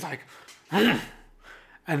 She's like, and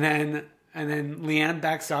then Leanne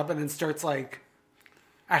backs up and then starts like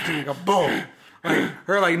acting like a bull. Like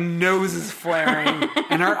her like nose is flaring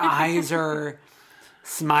and her eyes are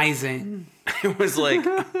smizing. It was like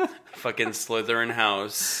fucking Slytherin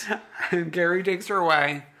house. And Gary takes her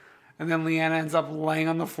away. And then Leanne ends up laying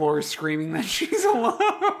on the floor screaming that she's alone.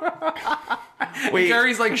 Wait,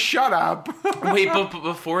 Gary's like, shut up. Wait, but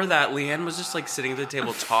before that, Leanne was just like sitting at the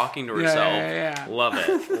table talking to herself. Yeah. Love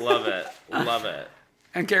it. Love it. Love it.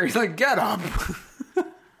 And Gary's like, get up.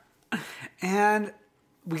 And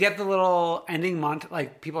we get the little ending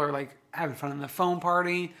like people are like having fun in the phone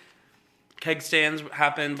party. Keg stands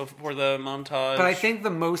happen before the montage. But I think the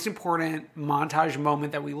most important montage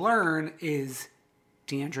moment that we learn is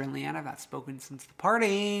Deandra and Leanne have not spoken since the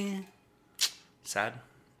party. Sad.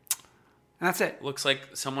 And that's it. Looks like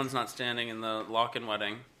someone's not standing in the lock-in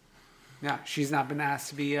wedding. Yeah, she's not been asked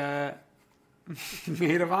to be a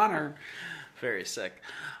maid of honor. Very sick.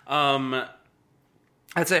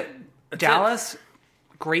 That's it. Dallas,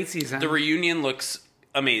 great season. The reunion looks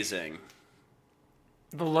amazing.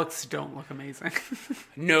 The looks don't look amazing.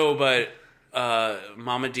 No, but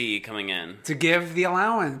Mama D coming in. To give the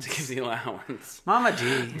allowance. Mama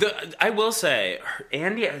D. I will say,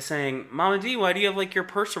 Andy saying, Mama D, why do you have like your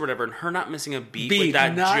purse or whatever? And her not missing a beat with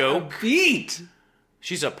that not joke. A beat.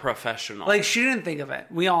 She's a professional. Like, she didn't think of it.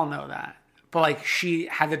 We all know that. But like, she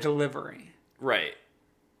had the delivery. Right?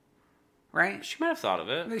 She might have thought of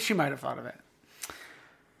it. She might have thought of it.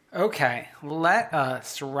 Okay, let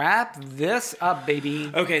us wrap this up,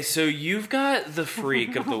 baby. Okay, so you've got the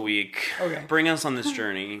freak of the week. Okay. Bring us on this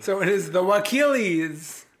journey. So it is the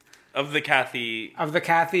Wakilis. Of the Kathy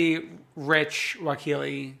Rich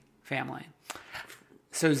Wakili family.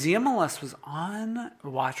 So Zia Melissa was on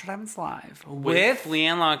Watch What Happens Live with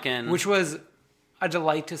Leanne Locken. Which was a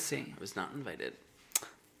delight to see. I was not invited.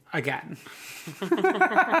 Again.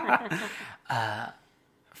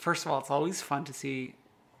 First of all, it's always fun to see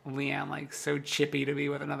Leanne like so chippy to be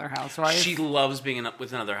with another housewife. She loves being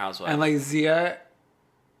with another housewife. And like Zia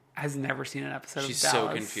has never seen an episode She's of Dallas.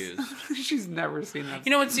 so confused. She's never seen that.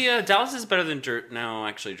 You know what, Zia? Dallas is better than No,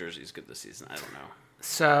 actually Jersey's good this season. I don't know.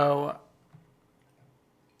 So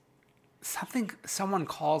someone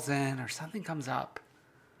calls in or something comes up.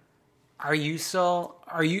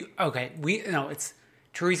 Okay, it's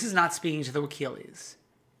Teresa's not speaking to the Wakilis.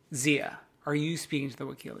 Zia, are you speaking to the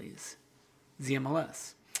Wakilis? Zia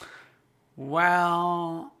Melissa.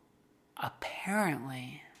 Well,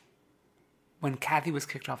 apparently, when Kathy was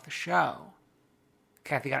kicked off the show,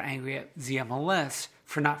 Kathy got angry at Zia Melissa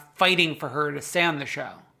for not fighting for her to stay on the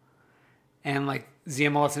show. And like Zia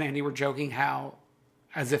Melissa and Andy were joking how,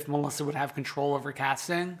 as if Melissa would have control over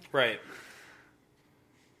casting. Right.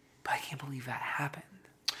 But I can't believe that happened.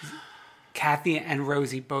 Kathy and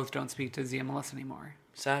Rosie both don't speak to Zia Melissa anymore.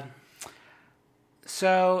 Sad.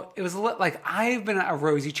 So it was like I've been a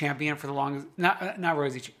Rosie champion for the longest, not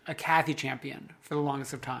Rosie, a Kathy champion for the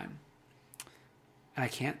longest of time, and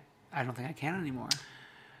I don't think I can anymore.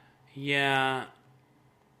 Yeah,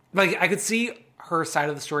 like I could see her side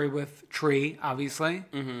of the story with Tree, obviously,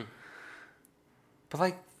 But,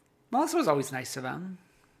 like, Melissa was always nice to them.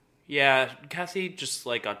 Yeah, Kathy just,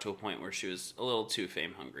 like, got to a point where she was a little too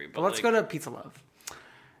fame hungry. But let's go to Pizza Love.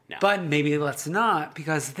 No. But maybe let's not,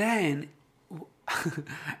 because then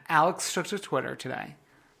Alex took to Twitter today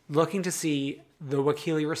looking to see the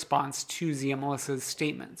Wakili response to Zia Melissa's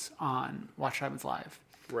statements on Watch What Happens Live.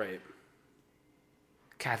 Right.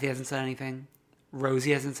 Kathy hasn't said anything.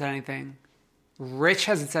 Rosie hasn't said anything. Rich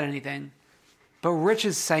hasn't said anything. But Rich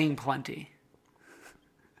is saying plenty.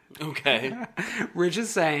 Okay. Rich is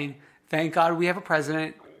saying, thank God we have a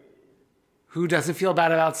president who doesn't feel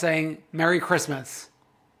bad about saying Merry Christmas.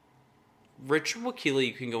 Richard Wakili,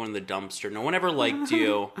 you can go in the dumpster. No one ever liked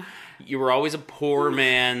you. You were always a poor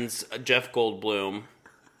man's Jeff Goldblum.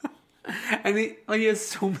 And he has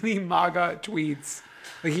so many MAGA tweets.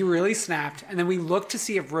 Like, he really snapped. And then we looked to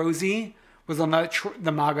see if Rosie was on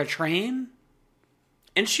the MAGA train.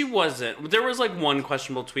 And she wasn't. There was, like, one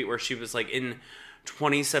questionable tweet where she was, like, in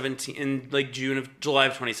 2017, in, like, July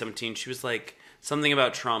of 2017, she was, like, something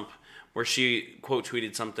about Trump, where she quote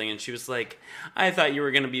tweeted something, and she was like, I thought you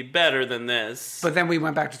were going to be better than this. But then we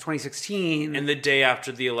went back to 2016. And the day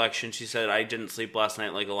after the election, she said, I didn't sleep last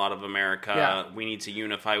night like a lot of America. Yeah. We need to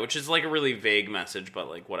unify, which is like a really vague message, but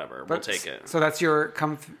like whatever. We'll take it. So that's your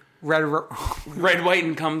red, white,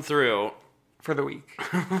 and come through. For the week.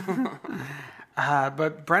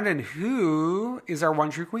 But Brendan, who is our one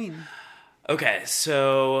true queen? Okay,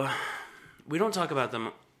 so we don't talk about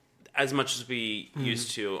them as much as we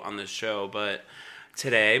used to on this show, but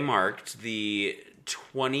today marked the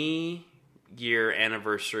 20-year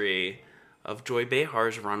anniversary of Joy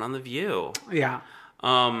Behar's run on The View. Yeah.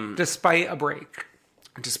 Despite a break.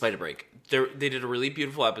 They did a really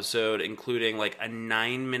beautiful episode, including like a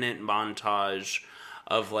 9-minute montage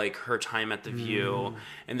of like her time at The View.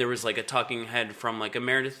 And there was like a talking head from like a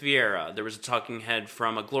Meredith Vieira. There was a talking head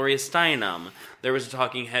from a Gloria Steinem. There was a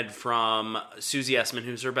talking head from Susie Essman,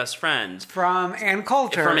 who's her best friend. From Ann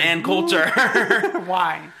Coulter.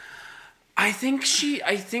 Why? I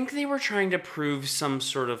think they were trying to prove some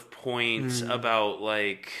sort of point about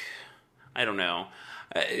like, I don't know.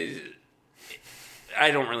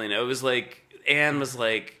 I don't really know. It was like, Anne was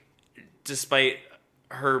like, despite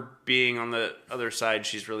her being on the other side,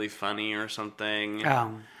 she's really funny or something.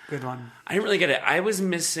 Oh, good one. I didn't really get it. I was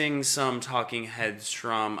missing some talking heads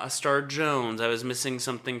from Astar Jones. I was missing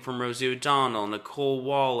something from Rosie O'Donnell, Nicole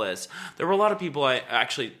Wallace. There were a lot of people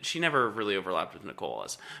she never really overlapped with Nicole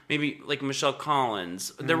Wallace. Maybe like Michelle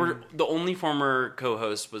Collins. There were, the only former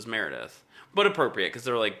co-host was Meredith. But appropriate, because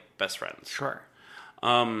they were like best friends. Sure.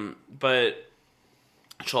 But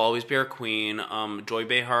she'll always be our queen. Joy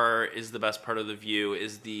Behar is the best part of The View,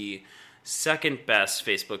 is the second best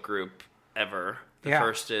Facebook group ever. The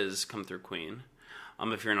first is Come Through Queen.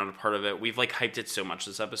 If you're not a part of it, we've like hyped it so much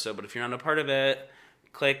this episode, but if you're not a part of it,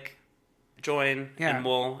 click join and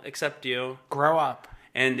we'll accept you. Grow up.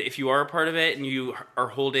 And if you are a part of it and you are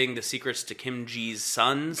holding the secrets to Kim G's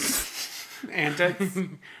sons antics,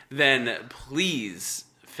 then please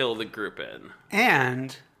fill the group in.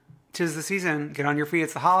 And 'tis the season. Get on your feet.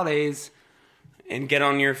 It's the holidays. And get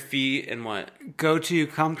on your feet and what? Go to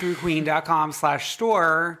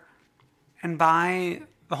comethroughqueen.com/store and buy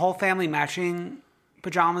the whole family matching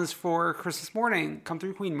pajamas for Christmas morning. Come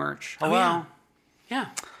Through Queen merch. Hello. Oh, yeah.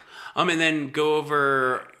 And then go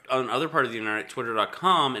over on other part of the internet,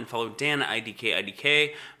 twitter.com, and follow Dan at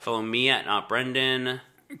IDK. Follow me at NotBrendan.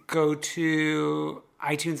 Go to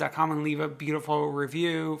iTunes.com and leave a beautiful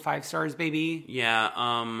review. 5 stars, baby.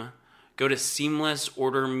 Yeah. Go to Seamless,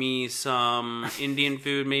 order me some Indian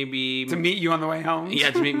food, maybe. To meet you on the way home.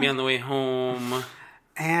 Yeah, to meet me on the way home.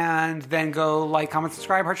 And then go like, comment,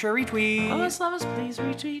 subscribe, heart, share, retweet. Love us, please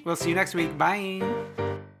retweet. We'll see you next week. Bye.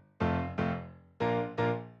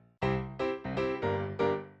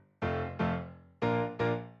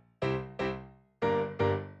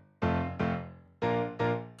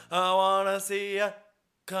 I wanna see ya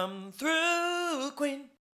come through, Queen.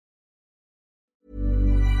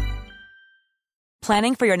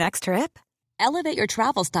 Planning for your next trip? Elevate your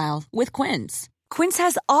travel style with Quince. Quince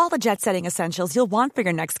has all the jet-setting essentials you'll want for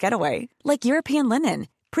your next getaway, like European linen,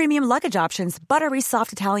 premium luggage options, buttery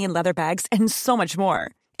soft Italian leather bags, and so much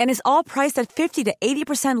more. And is all priced at 50 to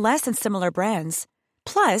 80% less than similar brands.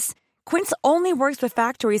 Plus, Quince only works with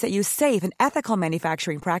factories that use safe and ethical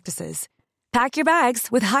manufacturing practices. Pack your bags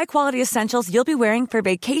with high-quality essentials you'll be wearing for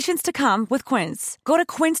vacations to come with Quince. Go to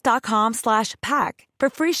quince.com/pack for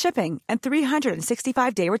free shipping and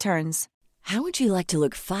 365-day returns. How would you like to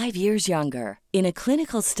look 5 years younger? In a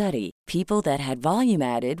clinical study, people that had volume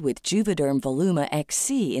added with Juvederm Voluma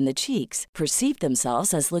XC in the cheeks perceived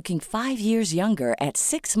themselves as looking 5 years younger at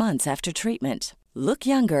 6 months after treatment. Look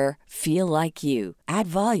younger, feel like you. Add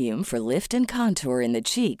volume for lift and contour in the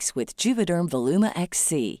cheeks with Juvederm Voluma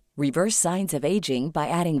XC. Reverse signs of aging by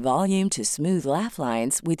adding volume to smooth laugh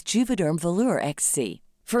lines with Juvederm Volure XC.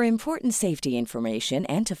 For important safety information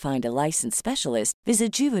and to find a licensed specialist,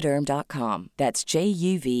 visit Juvederm.com. That's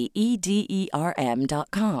JUVEDERM.com.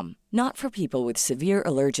 Not for people with severe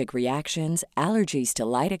allergic reactions, allergies to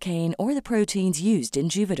lidocaine, or the proteins used in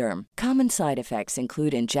Juvederm. Common side effects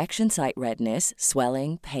include injection site redness,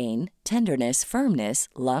 swelling, pain, tenderness, firmness,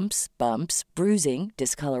 lumps, bumps, bruising,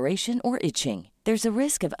 discoloration, or itching. There's a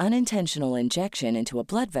risk of unintentional injection into a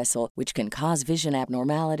blood vessel, which can cause vision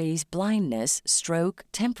abnormalities, blindness, stroke,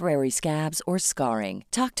 temporary scabs, or scarring.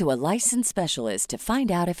 Talk to a licensed specialist to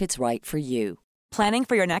find out if it's right for you. Planning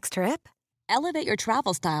for your next trip? Elevate your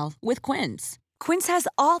travel style with Quince. Quince has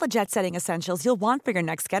all the jet-setting essentials you'll want for your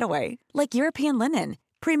next getaway, like European linen,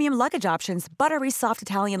 premium luggage options, buttery soft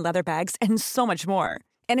Italian leather bags, and so much more.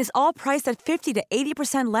 And is all priced at 50 to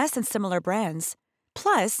 80% less than similar brands.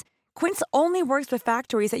 Plus, Quince only works with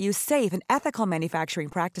factories that use safe and ethical manufacturing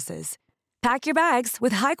practices. Pack your bags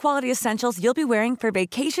with high-quality essentials you'll be wearing for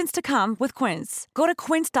vacations to come with Quince. Go to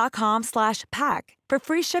quince.com/pack for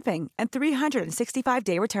free shipping and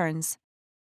 365-day returns.